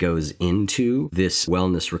actually goes into this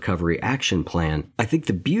wellness recovery action plan. I think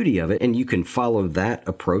the beauty of it, and you can follow that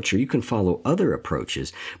approach or you can follow other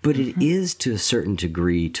approaches, but it is to a certain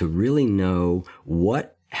degree to really know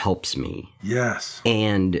what helps me. Yes.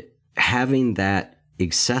 And having that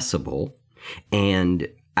accessible, and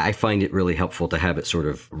I find it really helpful to have it sort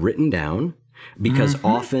of written down because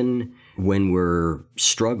often when we're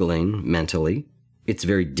struggling mentally, it's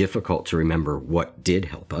very difficult to remember what did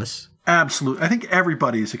help us. Absolutely. I think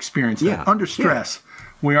everybody has experienced that. Under stress,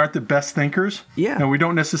 we aren't the best thinkers. And we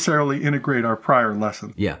don't necessarily integrate our prior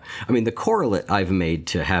lesson. I mean, the correlate I've made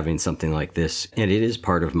to having something like this, and it is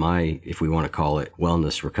part of my, if we want to call it,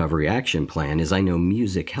 wellness recovery action plan, is I know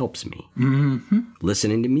music helps me.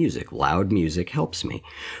 Listening to music, loud music helps me.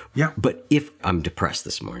 But if I'm depressed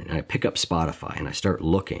this morning and I pick up Spotify and I start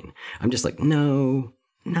looking, I'm just like, no,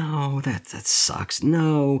 that sucks.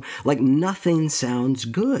 No, nothing sounds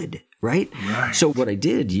good. Right? So what I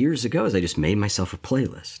did years ago is I just made myself a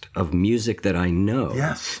playlist of music that I know.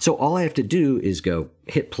 So all I have to do is go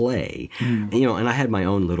hit play, and I had my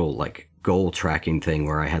own little goal tracking thing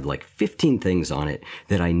where I had 15 things on it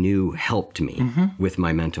that I knew helped me with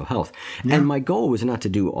my mental health. And my goal was not to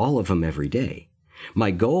do all of them every day. My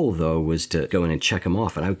goal, though, was to go in and check them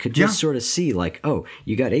off. And I could just sort of see oh,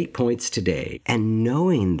 you got 8 points today. And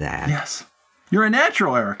knowing that. You're a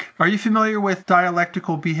natural, Eric. Are you familiar with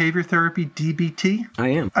dialectical behavior therapy, DBT? I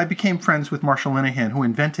am. I became friends with Marsha Linehan, who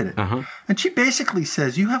invented it. And she basically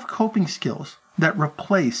says you have coping skills that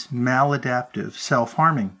replace maladaptive,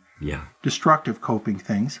 self-harming, destructive coping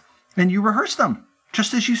things, and you rehearse them,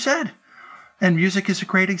 just as you said. And music is a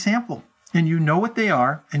great example. And you know what they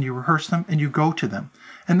are, and you rehearse them, and you go to them.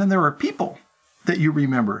 And then there are people that you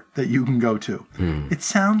remember that you can go to. It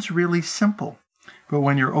sounds really simple. But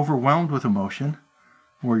when you're overwhelmed with emotion,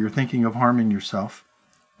 or you're thinking of harming yourself,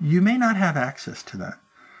 you may not have access to that.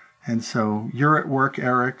 And so you're at work,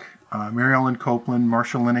 Eric, Mary Ellen Copeland,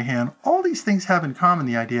 Marsha Linehan, all these things have in common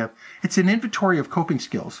the idea of it's an inventory of coping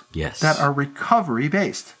skills that are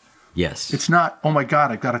recovery-based. It's not, oh my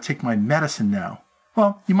God, I've got to take my medicine now.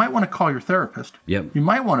 Well, you might want to call your therapist. You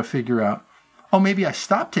might want to figure out, oh, maybe I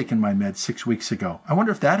stopped taking my meds 6 weeks ago. I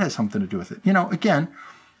wonder if that has something to do with it. Again,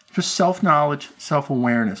 just self-knowledge,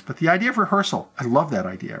 self-awareness. But the idea of rehearsal, I love that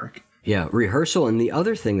idea, Eric. Yeah, rehearsal. And the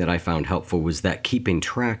other thing that I found helpful was that keeping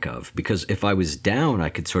track of, because if I was down, I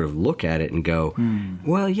could sort of look at it and go,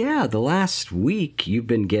 well, yeah, the last week you've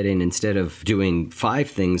been getting, instead of doing 5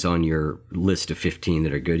 things on your list of 15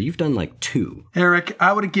 that are good, you've done like 2. Eric,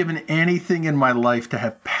 I would have given anything in my life to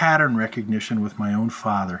have pattern recognition with my own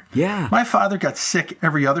father. Yeah. My father got sick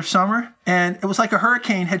every other summer, and it was like a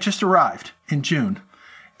hurricane had just arrived in June.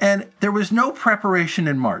 And there was no preparation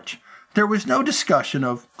in March. There was no discussion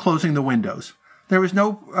of closing the windows. There was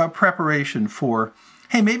no preparation for,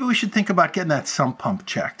 hey, maybe we should think about getting that sump pump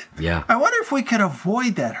checked. Yeah. I wonder if we could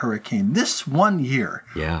avoid that hurricane this one year.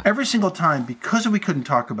 Yeah. Every single time, because we couldn't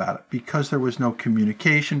talk about it, because there was no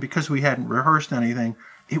communication, because we hadn't rehearsed anything,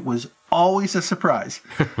 it was always a surprise.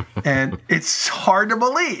 And it's hard to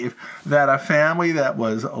believe that a family that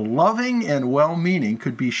was loving and well-meaning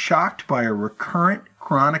could be shocked by a recurrent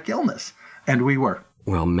chronic illness. And we were.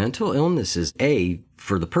 Well, mental illness is,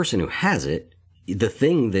 for the person who has it, the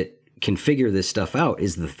thing that can figure this stuff out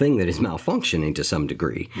is the thing that is malfunctioning to some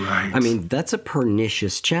degree. Right. I mean, that's a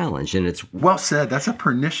pernicious challenge, and it's... Well said. That's a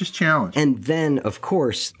pernicious challenge. And then, of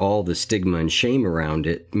course, all the stigma and shame around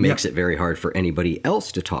it makes it very hard for anybody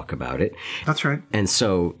else to talk about it. That's right. And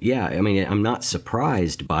so, yeah, I mean, I'm not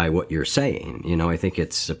surprised by what you're saying. You know, I think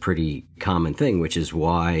it's a pretty common thing, which is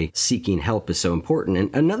why seeking help is so important.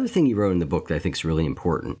 And another thing you wrote in the book that I think is really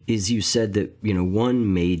important is you said that, you know,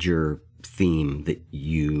 one major theme that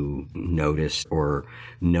you noticed or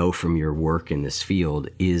know from your work in this field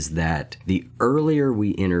is that the earlier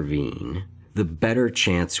we intervene, the better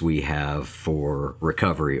chance we have for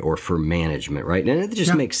recovery or for management, right? And it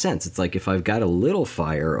just makes sense. It's like if I've got a little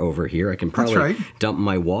fire over here, I can probably dump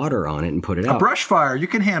my water on it and put it out. A brush fire, you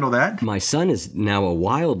can handle that. My son is now a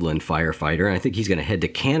wildland firefighter, and I think he's going to head to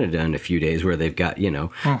Canada in a few days where they've got, you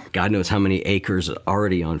know, God knows how many acres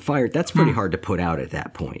already on fire. That's pretty hard to put out at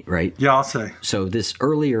that point, right? Yeah, I'll say. So this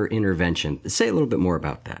earlier intervention, say a little bit more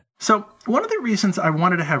about that. So one of the reasons I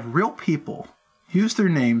wanted to have real people use their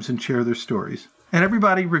names and share their stories, and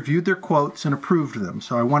everybody reviewed their quotes and approved them.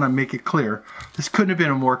 So I want to make it clear, this couldn't have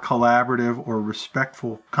been a more collaborative or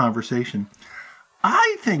respectful conversation.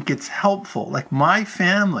 I think it's helpful, like my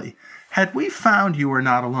family, had we found you were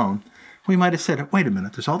not alone, we might have said, wait a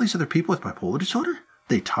minute, there's all these other people with bipolar disorder?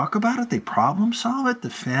 They talk about it, they problem solve it, the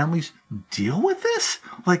families deal with this?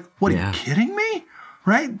 Like, what, are you kidding me?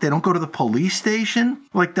 Right? They don't go to the police station.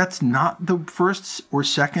 Like, that's not the first or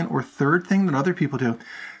second or third thing that other people do.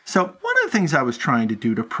 So one of the things I was trying to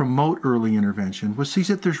do to promote early intervention was see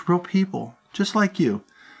that there's real people just like you.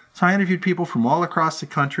 So I interviewed people from all across the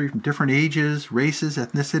country, from different ages, races,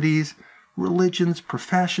 ethnicities, religions,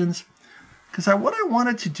 professions. Because what I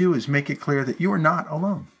wanted to do is make it clear that you are not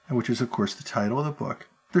alone, which is, of course, the title of the book.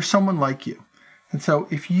 There's someone like you. And so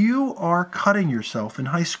if you are cutting yourself in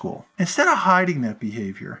high school, instead of hiding that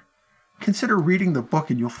behavior, consider reading the book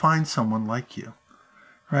and you'll find someone like you,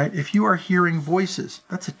 right? If you are hearing voices,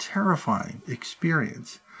 that's a terrifying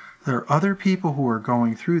experience. There are other people who are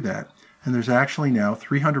going through that, and there's actually now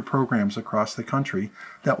 300 programs across the country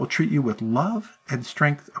that will treat you with love and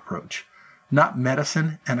strength approach, not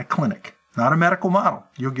medicine and a clinic, not a medical model.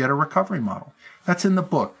 You'll get a recovery model. That's in the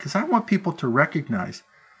book, because I want people to recognize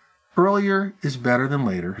earlier is better than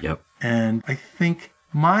later. Yep. And I think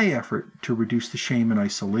my effort to reduce the shame and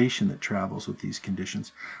isolation that travels with these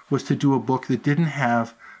conditions was to do a book that didn't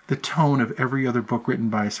have the tone of every other book written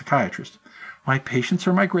by a psychiatrist. My patients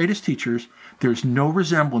are my greatest teachers. There's no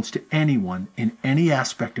resemblance to anyone in any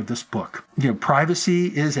aspect of this book. You know, privacy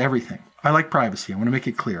is everything. I like privacy. I want to make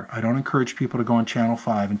it clear. I don't encourage people to go on Channel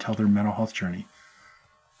 5 and tell their mental health journey.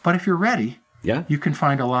 But if you're ready, you can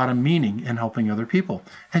find a lot of meaning in helping other people.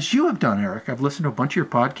 As you have done, Eric. I've listened to a bunch of your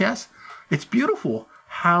podcasts. It's beautiful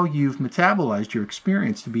how you've metabolized your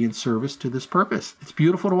experience to be in service to this purpose. It's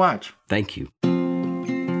beautiful to watch. Thank you.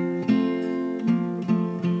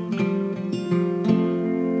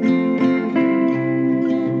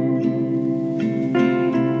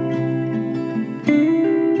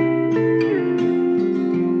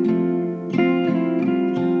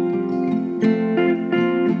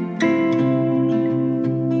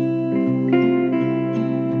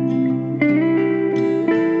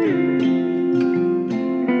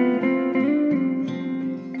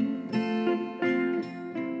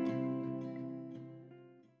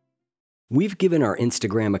 We've given our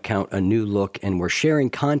Instagram account a new look, and we're sharing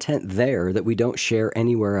content there that we don't share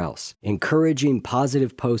anywhere else, encouraging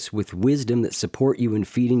positive posts with wisdom that support you in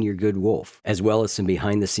feeding your good wolf, as well as some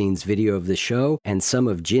behind-the-scenes video of the show and some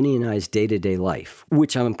of Ginny and I's day-to-day life,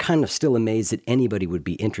 which I'm kind of still amazed that anybody would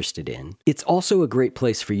be interested in. It's also a great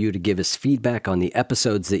place for you to give us feedback on the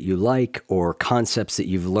episodes that you like, or concepts that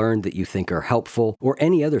you've learned that you think are helpful, or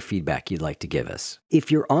any other feedback you'd like to give us.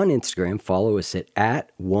 If you're on Instagram, follow us at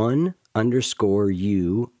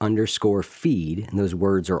 @1_you_feed, and those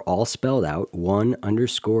words are all spelled out,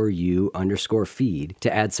 1_you_feed,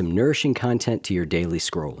 to add some nourishing content to your daily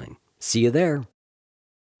scrolling. See you there.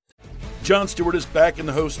 Jon Stewart is back in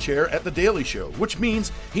the host chair at The Daily Show, which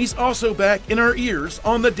means he's also back in our ears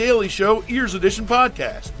on The Daily Show Ears Edition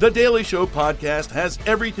podcast. The Daily Show podcast has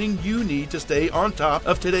everything you need to stay on top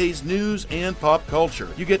of today's news and pop culture.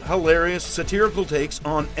 You get hilarious, satirical takes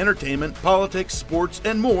on entertainment, politics, sports,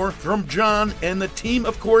 and more from Jon and the team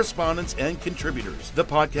of correspondents and contributors. The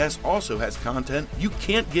podcast also has content you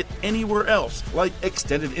can't get anywhere else, like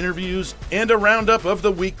extended interviews and a roundup of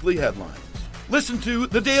the weekly headlines. Listen to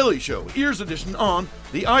The Daily Show, Ears Edition, on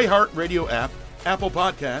the iHeartRadio app, Apple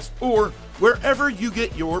Podcasts, or wherever you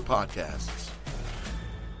get your podcasts.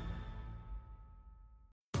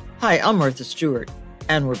 Hi, I'm Martha Stewart,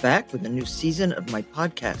 and we're back with a new season of my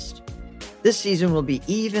podcast. This season will be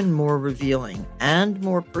even more revealing and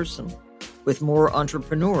more personal, with more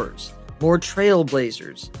entrepreneurs, more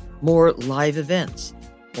trailblazers, more live events,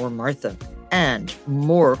 more Martha, and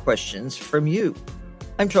more questions from you.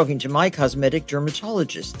 I'm talking to my cosmetic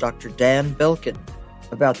dermatologist, Dr. Dan Belkin,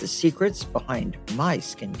 about the secrets behind my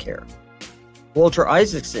skincare. Walter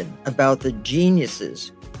Isaacson about the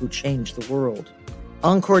geniuses who changed the world.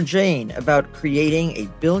 Encore Jane about creating a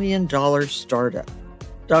billion-dollar startup.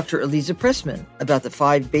 Dr. Eliza Pressman about the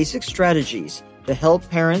 5 basic strategies to help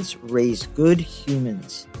parents raise good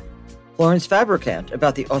humans. Florence Fabricant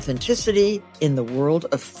about the authenticity in the world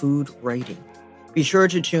of food writing. Be sure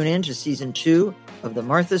to tune in to Season 2 of the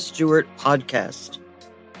Martha Stewart Podcast.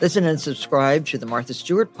 Listen and subscribe to the Martha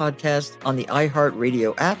Stewart Podcast on the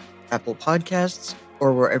iHeartRadio app, Apple Podcasts,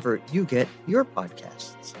 or wherever you get your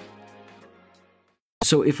podcasts.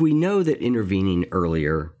 So if we know that intervening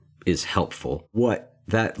earlier is helpful, what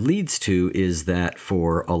that leads to is that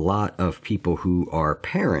for a lot of people who are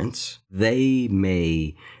parents, they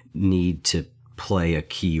may need to play a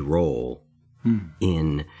key role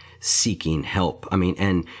in seeking help. I mean,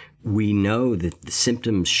 and we know that the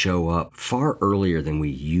symptoms show up far earlier than we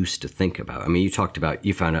used to think about. I mean, you talked about,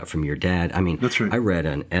 you found out from your dad. I mean, that's right. I read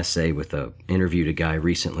an essay interviewed a guy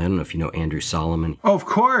recently. I don't know if you know Andrew Solomon. Oh, of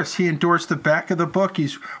course. He endorsed the back of the book.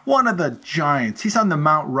 He's one of the giants. He's on the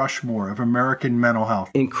Mount Rushmore of American mental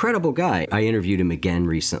health. Incredible guy. I interviewed him again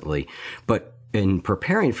recently. But in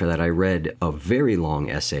preparing for that, I read a very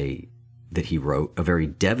long essay that he wrote, a very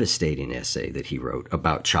devastating essay that he wrote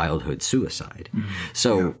about childhood suicide.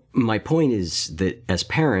 So my point is that as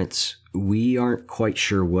parents, we aren't quite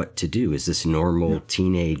sure what to do. Is this normal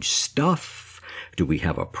teenage stuff? Do we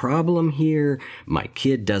have a problem here? My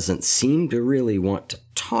kid doesn't seem to really want to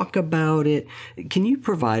talk about it. Can you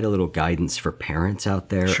provide a little guidance for parents out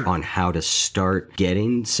there on how to start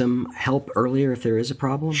getting some help earlier if there is a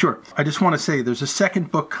problem? Sure. I just want to say there's a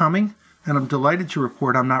second book coming, and I'm delighted to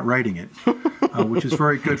report I'm not writing it, which is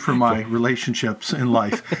very good for my relationships in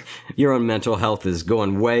life. Your own mental health is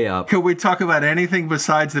going way up. Could we talk about anything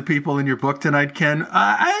besides the people in your book tonight, Ken?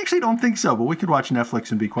 I actually don't think so, but we could watch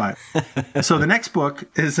Netflix and be quiet. So the next book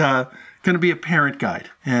is going to be a parent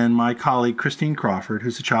guide. And my colleague, Christine Crawford,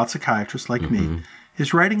 who's a child psychiatrist like me,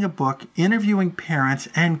 is writing a book interviewing parents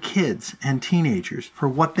and kids and teenagers for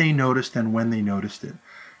what they noticed and when they noticed it.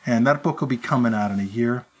 And that book will be coming out in a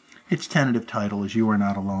year. Its tentative title is You Are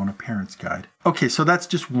Not Alone, A Parent's Guide. Okay, so that's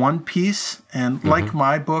just one piece. And like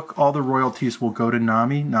my book, all the royalties will go to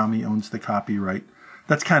NAMI. NAMI owns the copyright.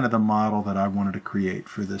 That's kind of the model that I wanted to create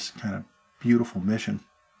for this kind of beautiful mission.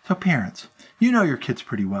 So parents, you know your kids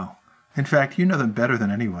pretty well. In fact, you know them better than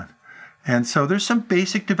anyone. And so there's some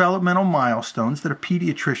basic developmental milestones that a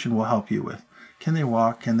pediatrician will help you with. Can they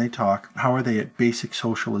walk? Can they talk? How are they at basic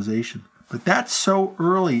socialization? But that's so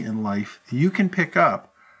early in life, you can pick up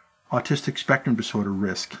autistic spectrum disorder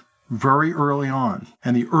risk very early on.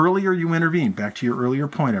 And the earlier you intervene, back to your earlier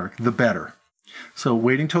point, Eric, the better. So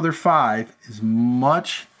waiting till they're 5 is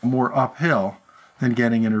much more uphill than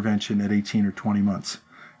getting intervention at 18 or 20 months.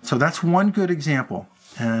 So that's one good example.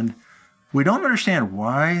 And we don't understand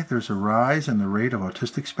why there's a rise in the rate of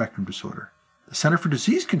autistic spectrum disorder. The Center for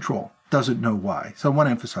Disease Control doesn't know why. So I want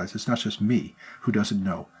to emphasize it's not just me who doesn't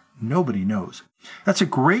know. Nobody knows. That's a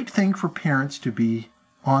great thing for parents to be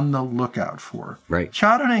on the lookout for. Right.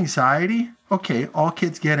 Childhood anxiety, okay, all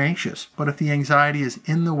kids get anxious, but if the anxiety is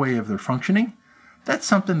in the way of their functioning, that's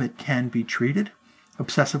something that can be treated.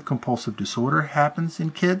 Obsessive compulsive disorder happens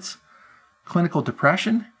in kids. Clinical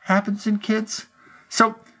depression happens in kids.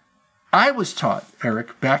 So I was taught,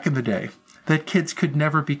 Eric, back in the day, that kids could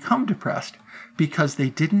never become depressed because they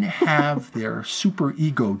didn't have their super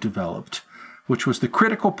ego developed, which was the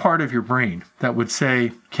critical part of your brain that would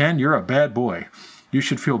say, Ken, you're a bad boy. You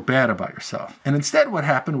should feel bad about yourself. And instead what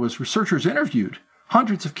happened was researchers interviewed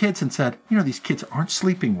hundreds of kids and said, these kids aren't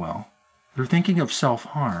sleeping well. They're thinking of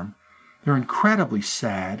self-harm. They're incredibly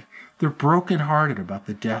sad. They're brokenhearted about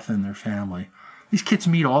the death in their family. These kids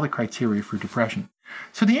meet all the criteria for depression.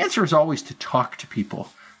 So the answer is always to talk to people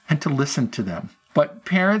and to listen to them. But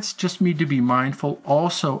parents just need to be mindful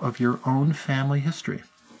also of your own family history.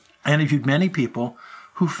 And if you've many people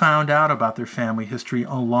who found out about their family history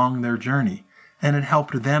along their journey, and it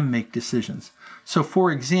helped them make decisions. So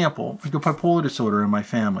for example, I got bipolar disorder in my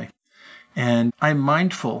family, and I'm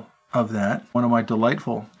mindful of that. One of my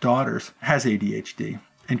delightful daughters has ADHD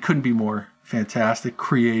and couldn't be more fantastic,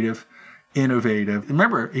 creative, innovative.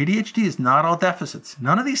 Remember, ADHD is not all deficits.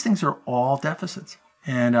 None of these things are all deficits.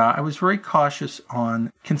 And I was very cautious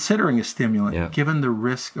on considering a stimulant given the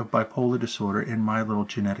risk of bipolar disorder in my little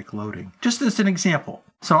genetic loading. Just as an example.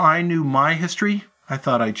 So I knew my history. I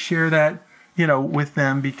thought I'd share that, with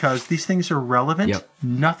them because these things are relevant. Yep.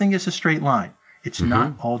 Nothing is a straight line. It's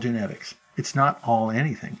not all genetics. It's not all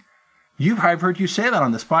anything. I've heard you say that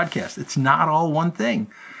on this podcast. It's not all one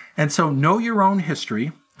thing. And so know your own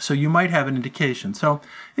history. So you might have an indication. So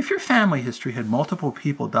if your family history had multiple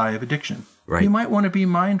people die of addiction, you might want to be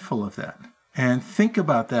mindful of that and think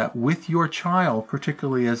about that with your child,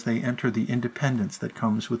 particularly as they enter the independence that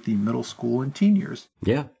comes with the middle school and teen years.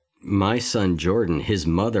 Yeah. My son Jordan, his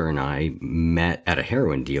mother and I met at a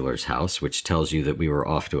heroin dealer's house, which tells you that we were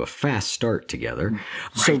off to a fast start together. Right.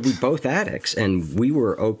 So we both addicts, and we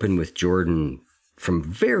were open with Jordan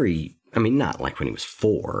from not like when he was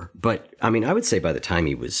 4, but I would say by the time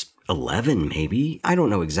he was 11, maybe, I don't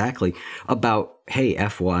know exactly, about, hey,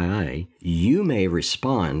 FYI, you may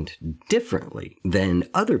respond differently than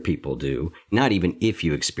other people do, not even if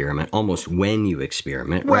you experiment, almost when you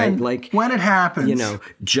experiment, right? Like when it happens.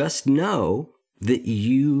 Just know that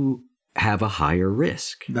you have a higher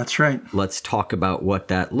risk. That's right. Let's talk about what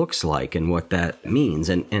that looks like and what that means.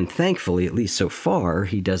 And thankfully, at least so far,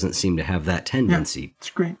 he doesn't seem to have that tendency. Yeah, it's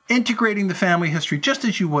great. Integrating the family history just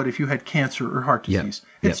as you would if you had cancer or heart disease.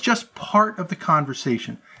 Yep. It's just part of the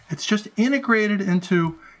conversation. It's just integrated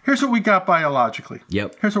into, here's what we got biologically.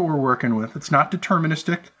 Yep. Here's what we're working with. It's not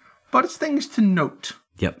deterministic, but it's things to note.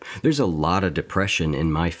 Yep. There's a lot of depression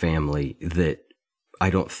in my family that I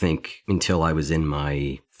don't think until I was in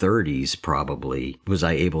my 30s probably was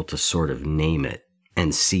I able to sort of name it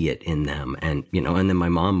and see it in them. And, and then my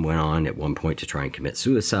mom went on at one point to try and commit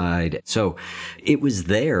suicide. So it was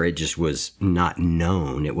there. It just was not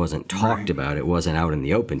known. It wasn't talked about. It wasn't out in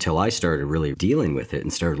the open until I started really dealing with it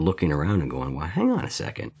and started looking around and going, well, hang on a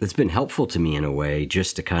second. It's been helpful to me in a way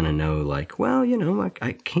just to kind of know like, well,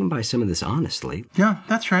 I came by some of this honestly. Yeah,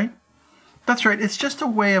 that's right. That's right. It's just a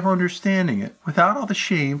way of understanding it without all the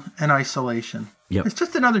shame and isolation. Yep. It's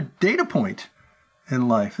just another data point in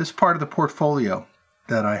life. This is part of the portfolio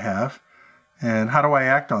that I have. And how do I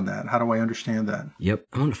act on that? How do I understand that? Yep.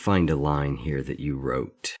 I want to find a line here that you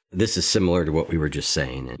wrote. This is similar to what we were just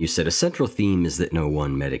saying. You said a central theme is that no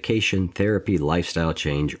one medication, therapy, lifestyle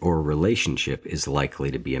change, or relationship is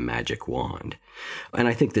likely to be a magic wand. And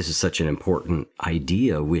I think this is such an important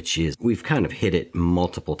idea, which is we've kind of hit it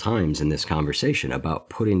multiple times in this conversation about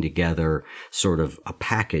putting together sort of a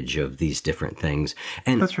package of these different things.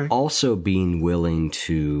 And That's right. Also being willing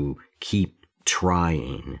to keep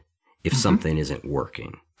trying if something isn't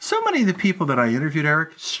working. So many of the people that I interviewed,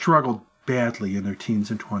 Eric, struggled badly in their teens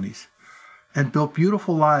and 20s and built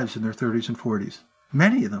beautiful lives in their 30s and 40s.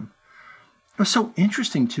 Many of them. It was so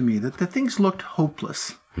interesting to me that the things looked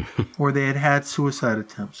hopeless or they had had suicide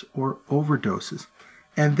attempts or overdoses.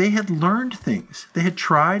 And they had learned things. They had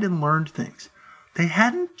tried and learned things. They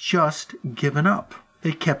hadn't just given up.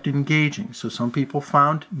 They kept engaging. So some people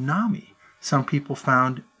found NAMI. Some people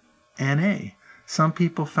found NA. Some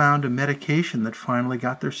people found a medication that finally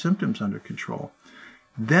got their symptoms under control.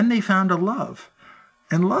 Then they found a love,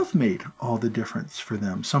 and love made all the difference for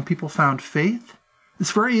them. Some people found faith.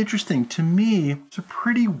 It's very interesting. To me, it's a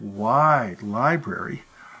pretty wide library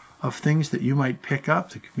of things that you might pick up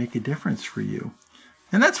that could make a difference for you.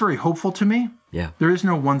 And that's very hopeful to me. Yeah. There is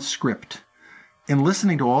no one script. In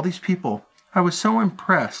listening to all these people, I was so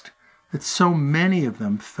impressed that so many of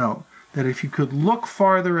them felt that if you could look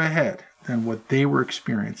farther ahead than what they were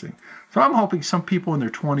experiencing. So I'm hoping some people in their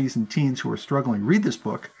 20s and teens who are struggling read this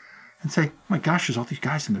book and say, oh my gosh, there's all these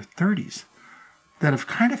guys in their 30s that have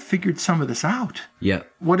kind of figured some of this out. Yeah.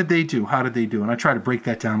 What did they do? How did they do? And I try to break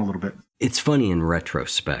that down a little bit. It's funny in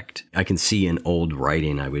retrospect. I can see an old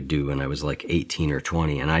writing I would do when I was like 18 or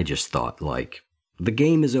 20, and I just thought, like, the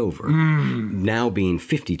game is over. Now being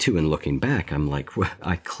 52 and looking back, I'm like, well,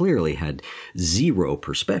 I clearly had zero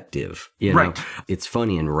perspective. You know? It's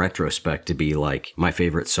funny in retrospect to be like, my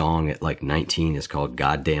favorite song at like 19 is called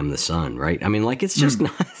Goddamn the Sun, right? I mean, like, it's just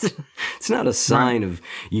not, it's not a sign of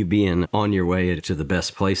you being on your way to the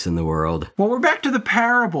best place in the world. Well, we're back to the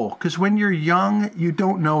parable, because when you're young, you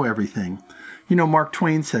don't know everything. You know, Mark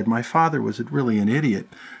Twain said, my father was really an idiot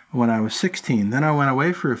when I was 16. Then I went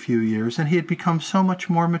away for a few years, and he had become so much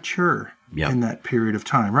more mature in that period of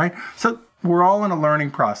time, right? So we're all in a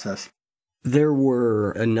learning process. There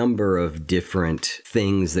were a number of different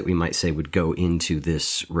things that we might say would go into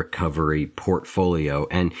this recovery portfolio,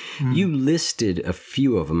 and you listed a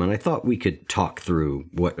few of them, and I thought we could talk through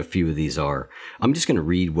what a few of these are. I'm just going to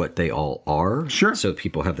read what they all are, so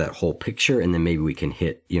people have that whole picture, and then maybe we can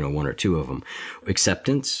hit, one or two of them.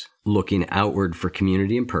 Acceptance, looking outward for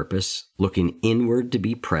community and purpose, looking inward to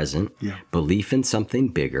be present, belief in something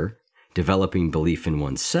bigger, developing belief in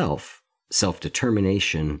oneself,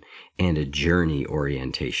 self-determination, and a journey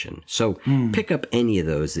orientation. So pick up any of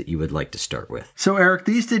those that you would like to start with. So Eric,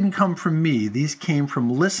 these didn't come from me. These came from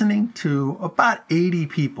listening to about 80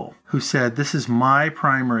 people who said, this is my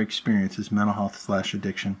primary experience is mental health /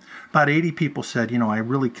 addiction. About 80 people said, I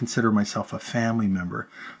really consider myself a family member.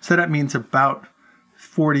 So that means about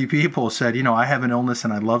 40 people said, I have an illness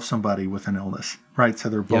and I love somebody with an illness, right? So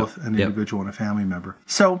they're both an individual and a family member.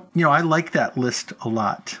 So, I like that list a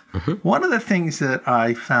lot. One of the things that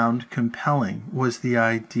I found compelling was the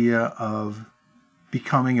idea of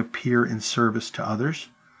becoming a peer in service to others.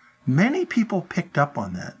 Many people picked up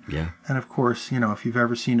on that. And of course, if you've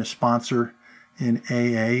ever seen a sponsor in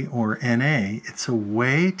AA or NA, it's a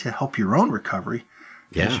way to help your own recovery.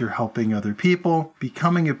 As you're helping other people,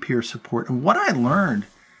 becoming a peer support. And what I learned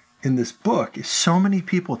in this book is so many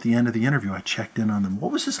people at the end of the interview, I checked in on them.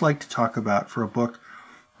 What was this like to talk about for a book?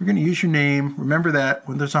 We're going to use your name. Remember that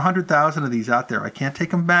when there's 100,000 of these out there, I can't take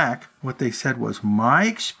them back. What they said was, my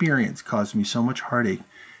experience caused me so much heartache.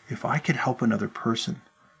 If I could help another person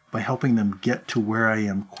by helping them get to where I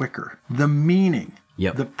am quicker, the meaning,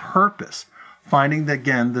 the purpose, finding,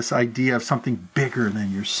 again, this idea of something bigger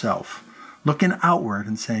than yourself. Looking outward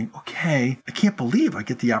and saying, okay, I can't believe I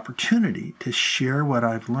get the opportunity to share what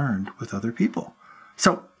I've learned with other people.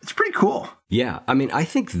 So it's pretty cool. Yeah. I mean, I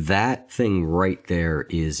think that thing right there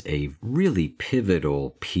is a really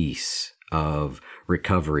pivotal piece of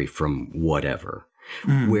recovery from whatever,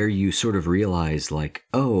 where you sort of realize like,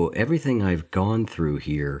 oh, everything I've gone through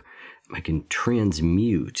here, I can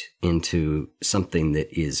transmute into something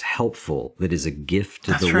that is helpful, that is a gift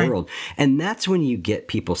to the world. And that's when you get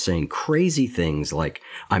people saying crazy things like,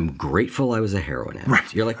 I'm grateful I was a heroin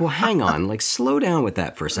addict. You're like, well, hang on, like slow down with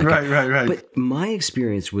that for a second. Right. But my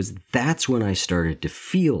experience was that's when I started to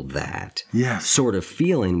feel that sort of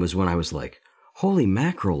feeling was when I was like, holy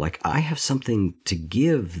mackerel, like I have something to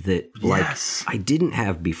give that like I didn't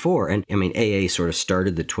have before. And I mean, AA sort of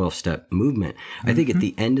started the 12-step movement. I think at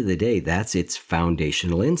the end of the day, that's its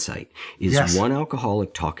foundational insight is one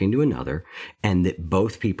alcoholic talking to another and that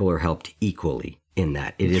both people are helped equally in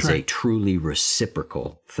that. It is a truly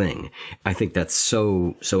reciprocal thing. I think that's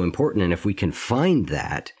so important. And if we can find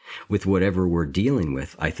that with whatever we're dealing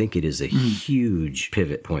with, I think it is a huge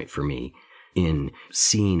pivot point for me in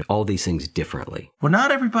seeing all these things differently. Well,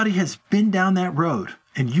 not everybody has been down that road,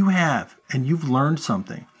 and you have, and you've learned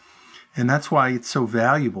something. And that's why it's so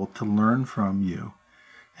valuable to learn from you.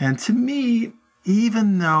 And to me,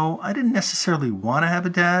 even though I didn't necessarily want to have a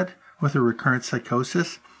dad with a recurrent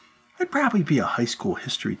psychosis, I'd probably be a high school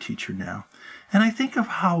history teacher now. And I think of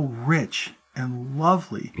how rich and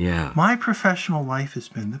lovely my professional life has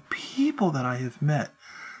been, the people that I have met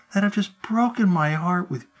that have just broken my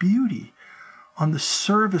heart with beauty. On the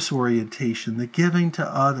service orientation, the giving to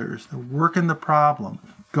others, the working the problem,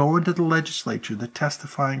 going to the legislature, the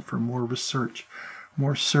testifying for more research,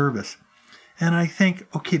 more service. And I think,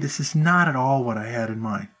 okay, this is not at all what I had in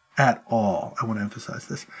mind. At all. I want to emphasize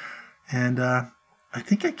this. And I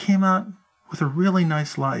think I came out with a really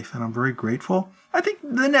nice life, and I'm very grateful. I think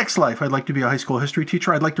the next life, I'd like to be a high school history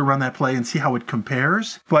teacher. I'd like to run that play and see how it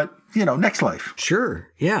compares. But, next life. Sure.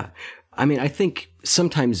 Yeah. I mean, I think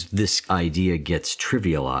sometimes this idea gets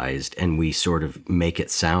trivialized and we sort of make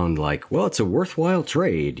it sound like, well, it's a worthwhile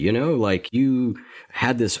trade, you know, like you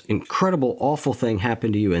had this incredible, awful thing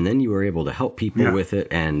happen to you and then you were able to help people with it.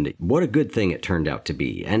 And what a good thing it turned out to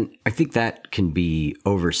be. And I think that can be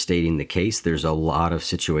overstating the case. There's a lot of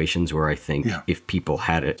situations where I think if people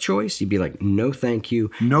had a choice, you'd be like, no, thank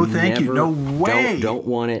you. No, thank you. No way. Don't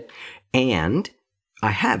want it. And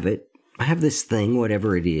I have it. I have this thing,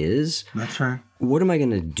 whatever it is. That's right. What am I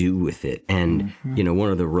going to do with it? And, you know,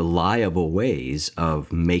 one of the reliable ways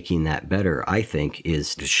of making that better, I think,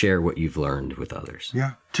 is to share what you've learned with others.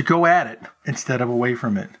 Yeah. To go at it instead of away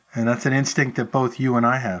from it. And that's an instinct that both you and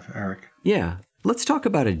I have, Eric. Yeah. Let's talk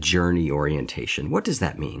about a journey orientation. What does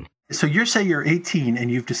that mean? So you say you're 18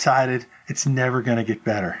 and you've decided it's never going to get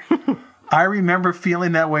better. I remember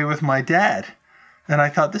feeling that way with my dad. And I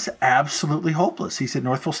thought, this is absolutely hopeless. He's at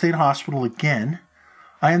Northville State Hospital again.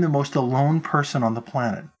 I am the most alone person on the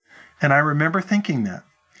planet. And I remember thinking that.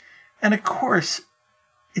 And of course,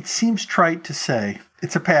 it seems trite to say,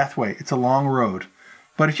 it's a pathway, it's a long road.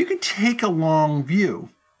 But if you can take a long view,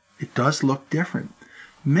 it does look different.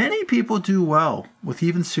 Many people do well with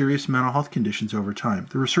even serious mental health conditions over time.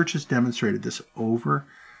 The research has demonstrated this over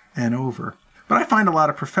and over. But I find a lot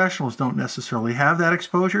of professionals don't necessarily have that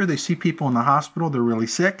exposure. They see people in the hospital, they're really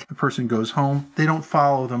sick, the person goes home, they don't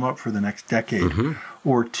follow them up for the next decade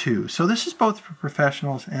or two. So this is both for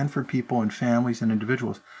professionals and for people and families and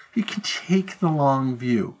individuals. You can take the long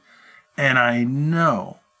view. And I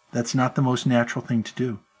know that's not the most natural thing to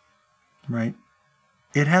do, right?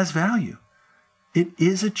 It has value. It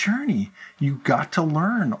is a journey. You've got to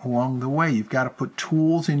learn along the way. You've got to put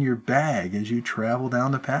tools in your bag as you travel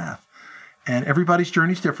down the path. And everybody's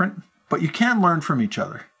journey is different, but you can learn from each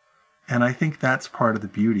other. And I think that's part of the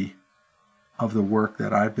beauty of the work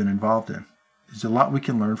that I've been involved in. There's a lot we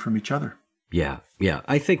can learn from each other. Yeah.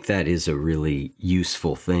 I think that is a really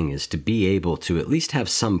useful thing, is to be able to at least have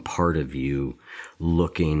some part of you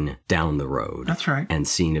looking down the road. That's right. And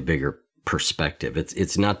seeing a bigger perspective.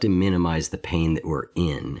 It's not to minimize the pain that we're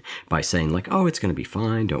in by saying like, oh, it's going to be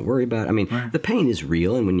fine, don't worry about it. I mean, the pain is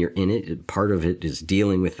real, and when you're in it, part of it is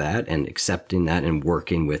dealing with that and accepting that and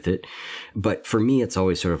working with it. But for me, it's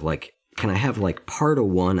always sort of like, can I have like part of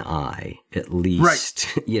one eye at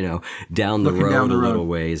least, you know, down the road a little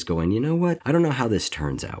ways going, you know what? I don't know how this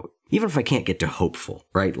turns out. Even if I can't get to hopeful,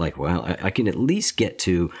 right? Like, well, I can at least get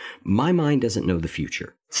to, my mind doesn't know the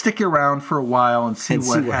future. Stick around for a while and see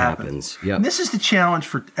what happens. Yep. And this is the challenge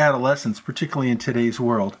for adolescents, particularly in today's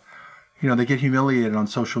world. You know, they get humiliated on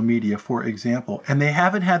social media, for example, and they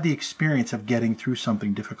haven't had the experience of getting through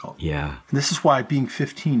something difficult. Yeah. And this is why being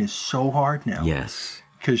 15 is so hard now. Yes.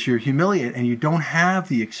 Because you're humiliated and you don't have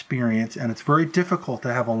the experience, and it's very difficult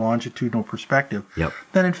to have a longitudinal perspective. Yep.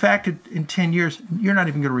 Then, in fact, in 10 years, you're not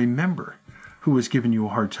even going to remember who was giving you a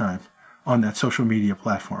hard time on that social media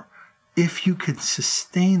platform, if you could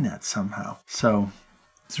sustain that somehow. So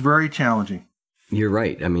it's very challenging. You're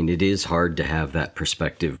right. I mean, it is hard to have that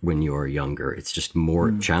perspective when you're younger. It's just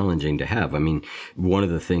more challenging to have. I mean, one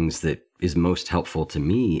of the things that is most helpful to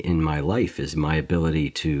me in my life is my ability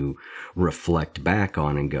to reflect back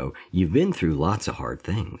on and go, you've been through lots of hard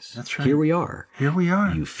things. That's right. Here we are. Here we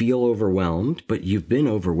are. You feel overwhelmed, but you've been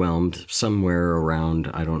overwhelmed somewhere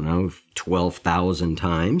around, I don't know, 12,000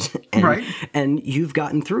 times. And, and you've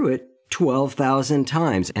gotten through it 12,000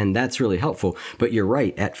 times. And that's really helpful. But you're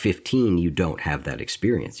right. At 15, you don't have that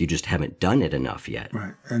experience. You just haven't done it enough yet.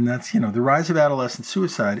 Right. And that's, you know, the rise of adolescent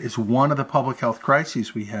suicide is one of the public health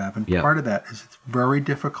crises we have. And part of that is it's very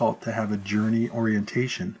difficult to have a journey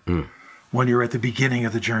orientation when you're at the beginning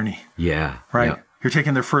of the journey. Yeah. Right. You're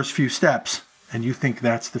taking the first few steps and you think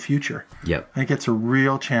that's the future. Yep. I think it's a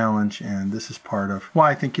real challenge, and this is part of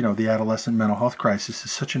why I think, you know, the adolescent mental health crisis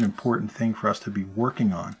is such an important thing for us to be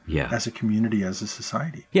working on as a community, as a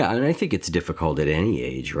society. Yeah, and I think it's difficult at any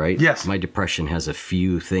age, right? Yes. My depression has a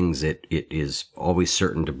few things that it is always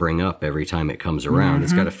certain to bring up every time it comes around.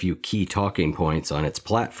 It's got a few key talking points on its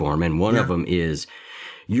platform, and one of them is,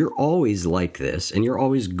 you're always like this, and you're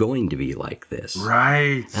always going to be like this.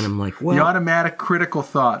 Right. And I'm like, well... The automatic critical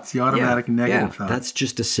thoughts, the automatic negative thoughts. That's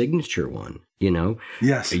just a signature one, you know?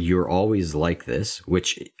 Yes. You're always like this,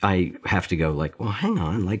 which I have to go like, well, hang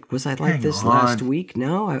on. Like, was I like this last week?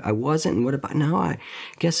 No, I wasn't. And what about... No, I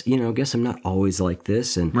guess I'm not always like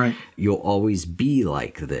this. And you'll always be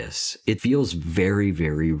like this. It feels very,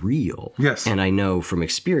 very real. Yes. And I know from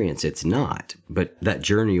experience it's not. But that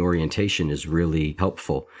journey orientation is really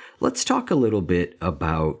helpful. Let's talk a little bit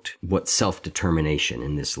about what self-determination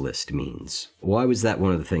in this list means. Why was that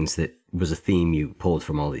one of the things that was a theme you pulled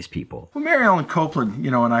from all these people? Well, Mary Ellen Copeland,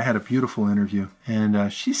 and I had a beautiful interview.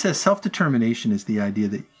 And she says self-determination is the idea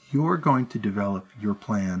that you're going to develop your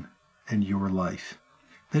plan and your life,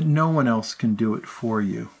 that no one else can do it for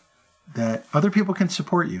you, that other people can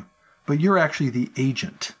support you, but you're actually the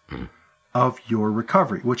agent of your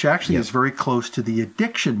recovery, which actually is very close to the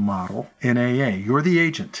addiction model in AA. You're the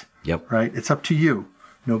agent, right? It's up to you.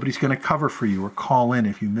 Nobody's going to cover for you or call in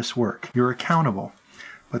if you miss work. You're accountable.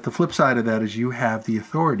 But the flip side of that is you have the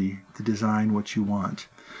authority to design what you want.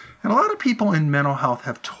 And a lot of people in mental health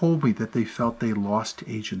have told me that they felt they lost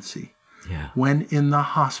agency. When in the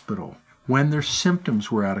hospital, when their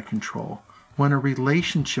symptoms were out of control, when a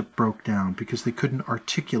relationship broke down because they couldn't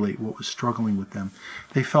articulate what was struggling with them,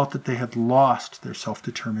 they felt that they had lost their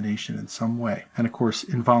self-determination in some way. And of course,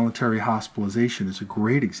 involuntary hospitalization is a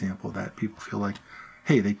great example of that. People feel like,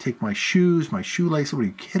 hey, they take my shoes, my shoelaces, what are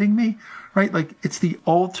you kidding me? Right? Like, it's the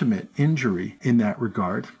ultimate injury in that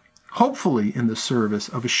regard. Hopefully in the service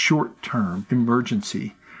of a short-term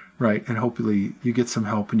emergency, right? And hopefully you get some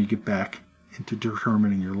help and you get back into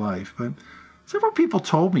determining your life. But several people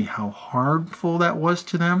told me how harmful that was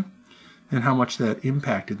to them and how much that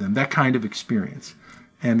impacted them, that kind of experience.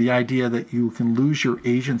 And the idea that you can lose your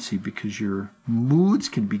agency because your moods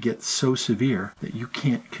can get so severe that you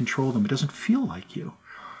can't control them. It doesn't feel like you.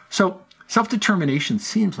 So self-determination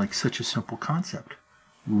seems like such a simple concept.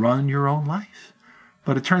 Run your own life.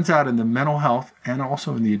 But it turns out in the mental health and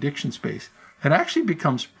also in the addiction space, it actually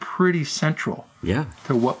becomes pretty central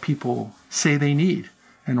to what people say they need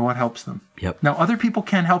and what helps them. Now, other people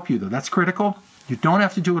can help you, though. That's critical. You don't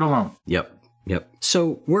have to do it alone.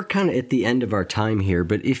 So we're kind of at the end of our time here,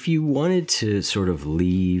 but if you wanted to sort of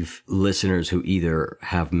leave listeners who either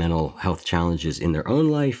have mental health challenges in their own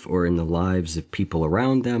life or in the lives of people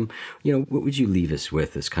around them, what would you leave us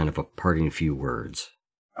with as kind of a parting few words?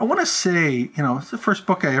 I want to say, it's the first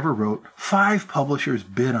book I ever wrote. 5 publishers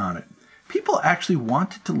bid on it. People actually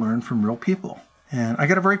wanted to learn from real people. And I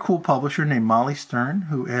got a very cool publisher named Molly Stern,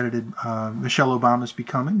 who edited Michelle Obama's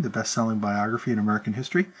Becoming, the best-selling biography in American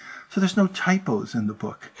history. So there's no typos in the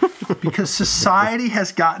book because society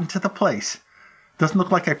has gotten to the place. Doesn't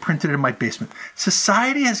look like I printed it in my basement.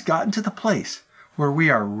 Society has gotten to the place where we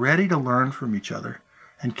are ready to learn from each other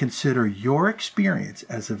and consider your experience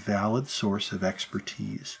as a valid source of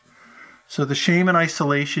expertise. So the shame and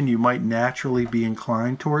isolation you might naturally be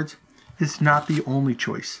inclined towards is not the only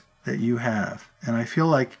choice that you have. And I feel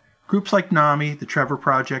like groups like NAMI, the Trevor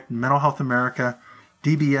Project, Mental Health America,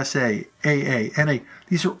 DBSA, AA, NA,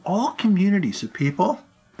 these are all communities of people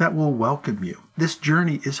that will welcome you. This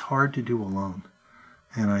journey is hard to do alone.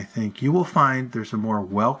 And I think you will find there's a more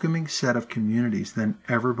welcoming set of communities than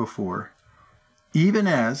ever before, even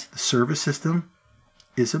as the service system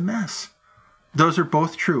is a mess. Those are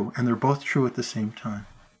both true, and they're both true at the same time.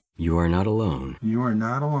 You are not alone. You are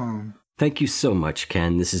not alone. Thank you so much,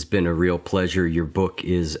 Ken. This has been a real pleasure. Your book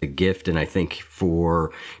is a gift, and I think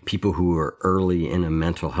for people who are early in a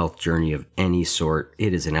mental health journey of any sort,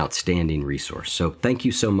 it is an outstanding resource. So thank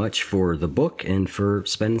you so much for the book and for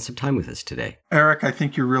spending some time with us today. Eric, I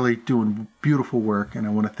think you're really doing beautiful work, and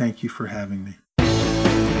I want to thank you for having me.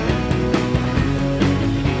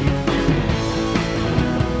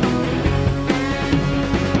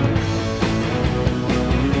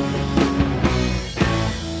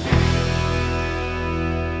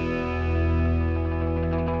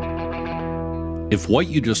 If what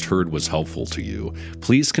you just heard was helpful to you,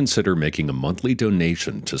 please consider making a monthly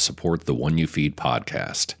donation to support the One You Feed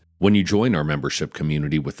podcast. When you join our membership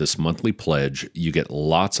community with this monthly pledge, you get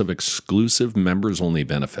lots of exclusive members-only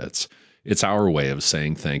benefits. It's our way of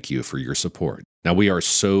saying thank you for your support. Now, we are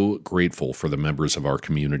so grateful for the members of our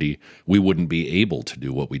community. We wouldn't be able to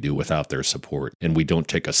do what we do without their support, and we don't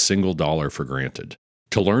take a single dollar for granted.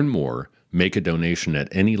 To learn more, make a donation at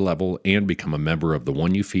any level, and become a member of the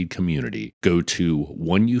One You Feed community. Go to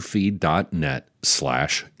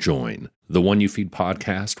oneyoufeed.net/join. The One You Feed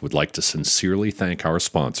podcast would like to sincerely thank our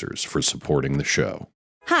sponsors for supporting the show.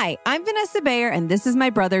 Hi, I'm Vanessa Bayer, and this is my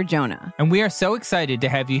brother, Jonah. And we are so excited to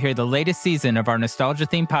have you hear the latest season of our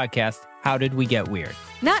nostalgia-themed podcast, How Did We Get Weird?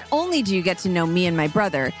 Not only do you get to know me and my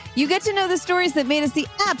brother, you get to know the stories that made us the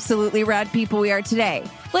absolutely rad people we are today.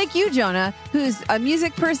 Like you, Jonah, who's a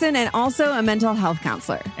music person and also a mental health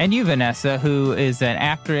counselor. And you, Vanessa, who is an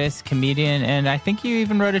actress, comedian, and I think you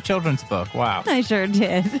even wrote a children's book. Wow. I sure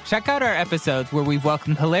did. Check out our episodes where we've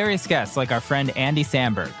welcomed hilarious guests like our friend Andy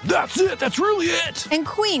Samberg. That's it. That's really it. And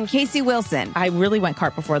Queen Casey Wilson. I really went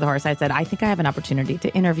cart before the horse. I said, I think I have an opportunity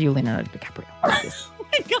to interview Leonardo DiCaprio. Oh my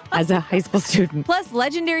as a high school student. Plus,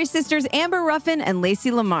 legendary sisters Amber Ruffin and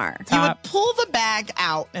Lacey Lamar. You would pull the bag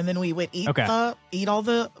out, and then we would eat all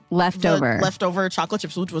the leftover chocolate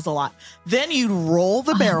chips, which was a lot. Then you'd roll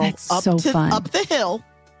the barrel up the hill,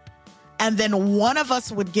 and then one of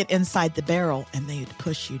us would get inside the barrel, and they'd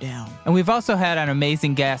push you down. And we've also had on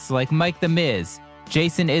amazing guests like Mike the Miz,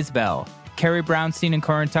 Jason Isbell, Carrie Brownstein and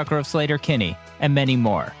Corin Tucker of Slater-Kinney, and many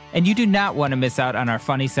more. And you do not want to miss out on our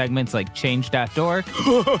funny segments like Change.dork.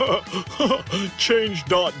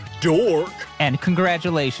 Change.dork. And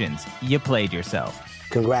congratulations, you played yourself.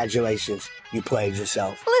 Congratulations, you played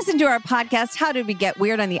yourself. Listen to our podcast, How Did We Get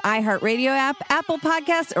Weird, on the iHeartRadio app, Apple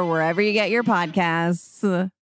Podcasts, or wherever you get your podcasts.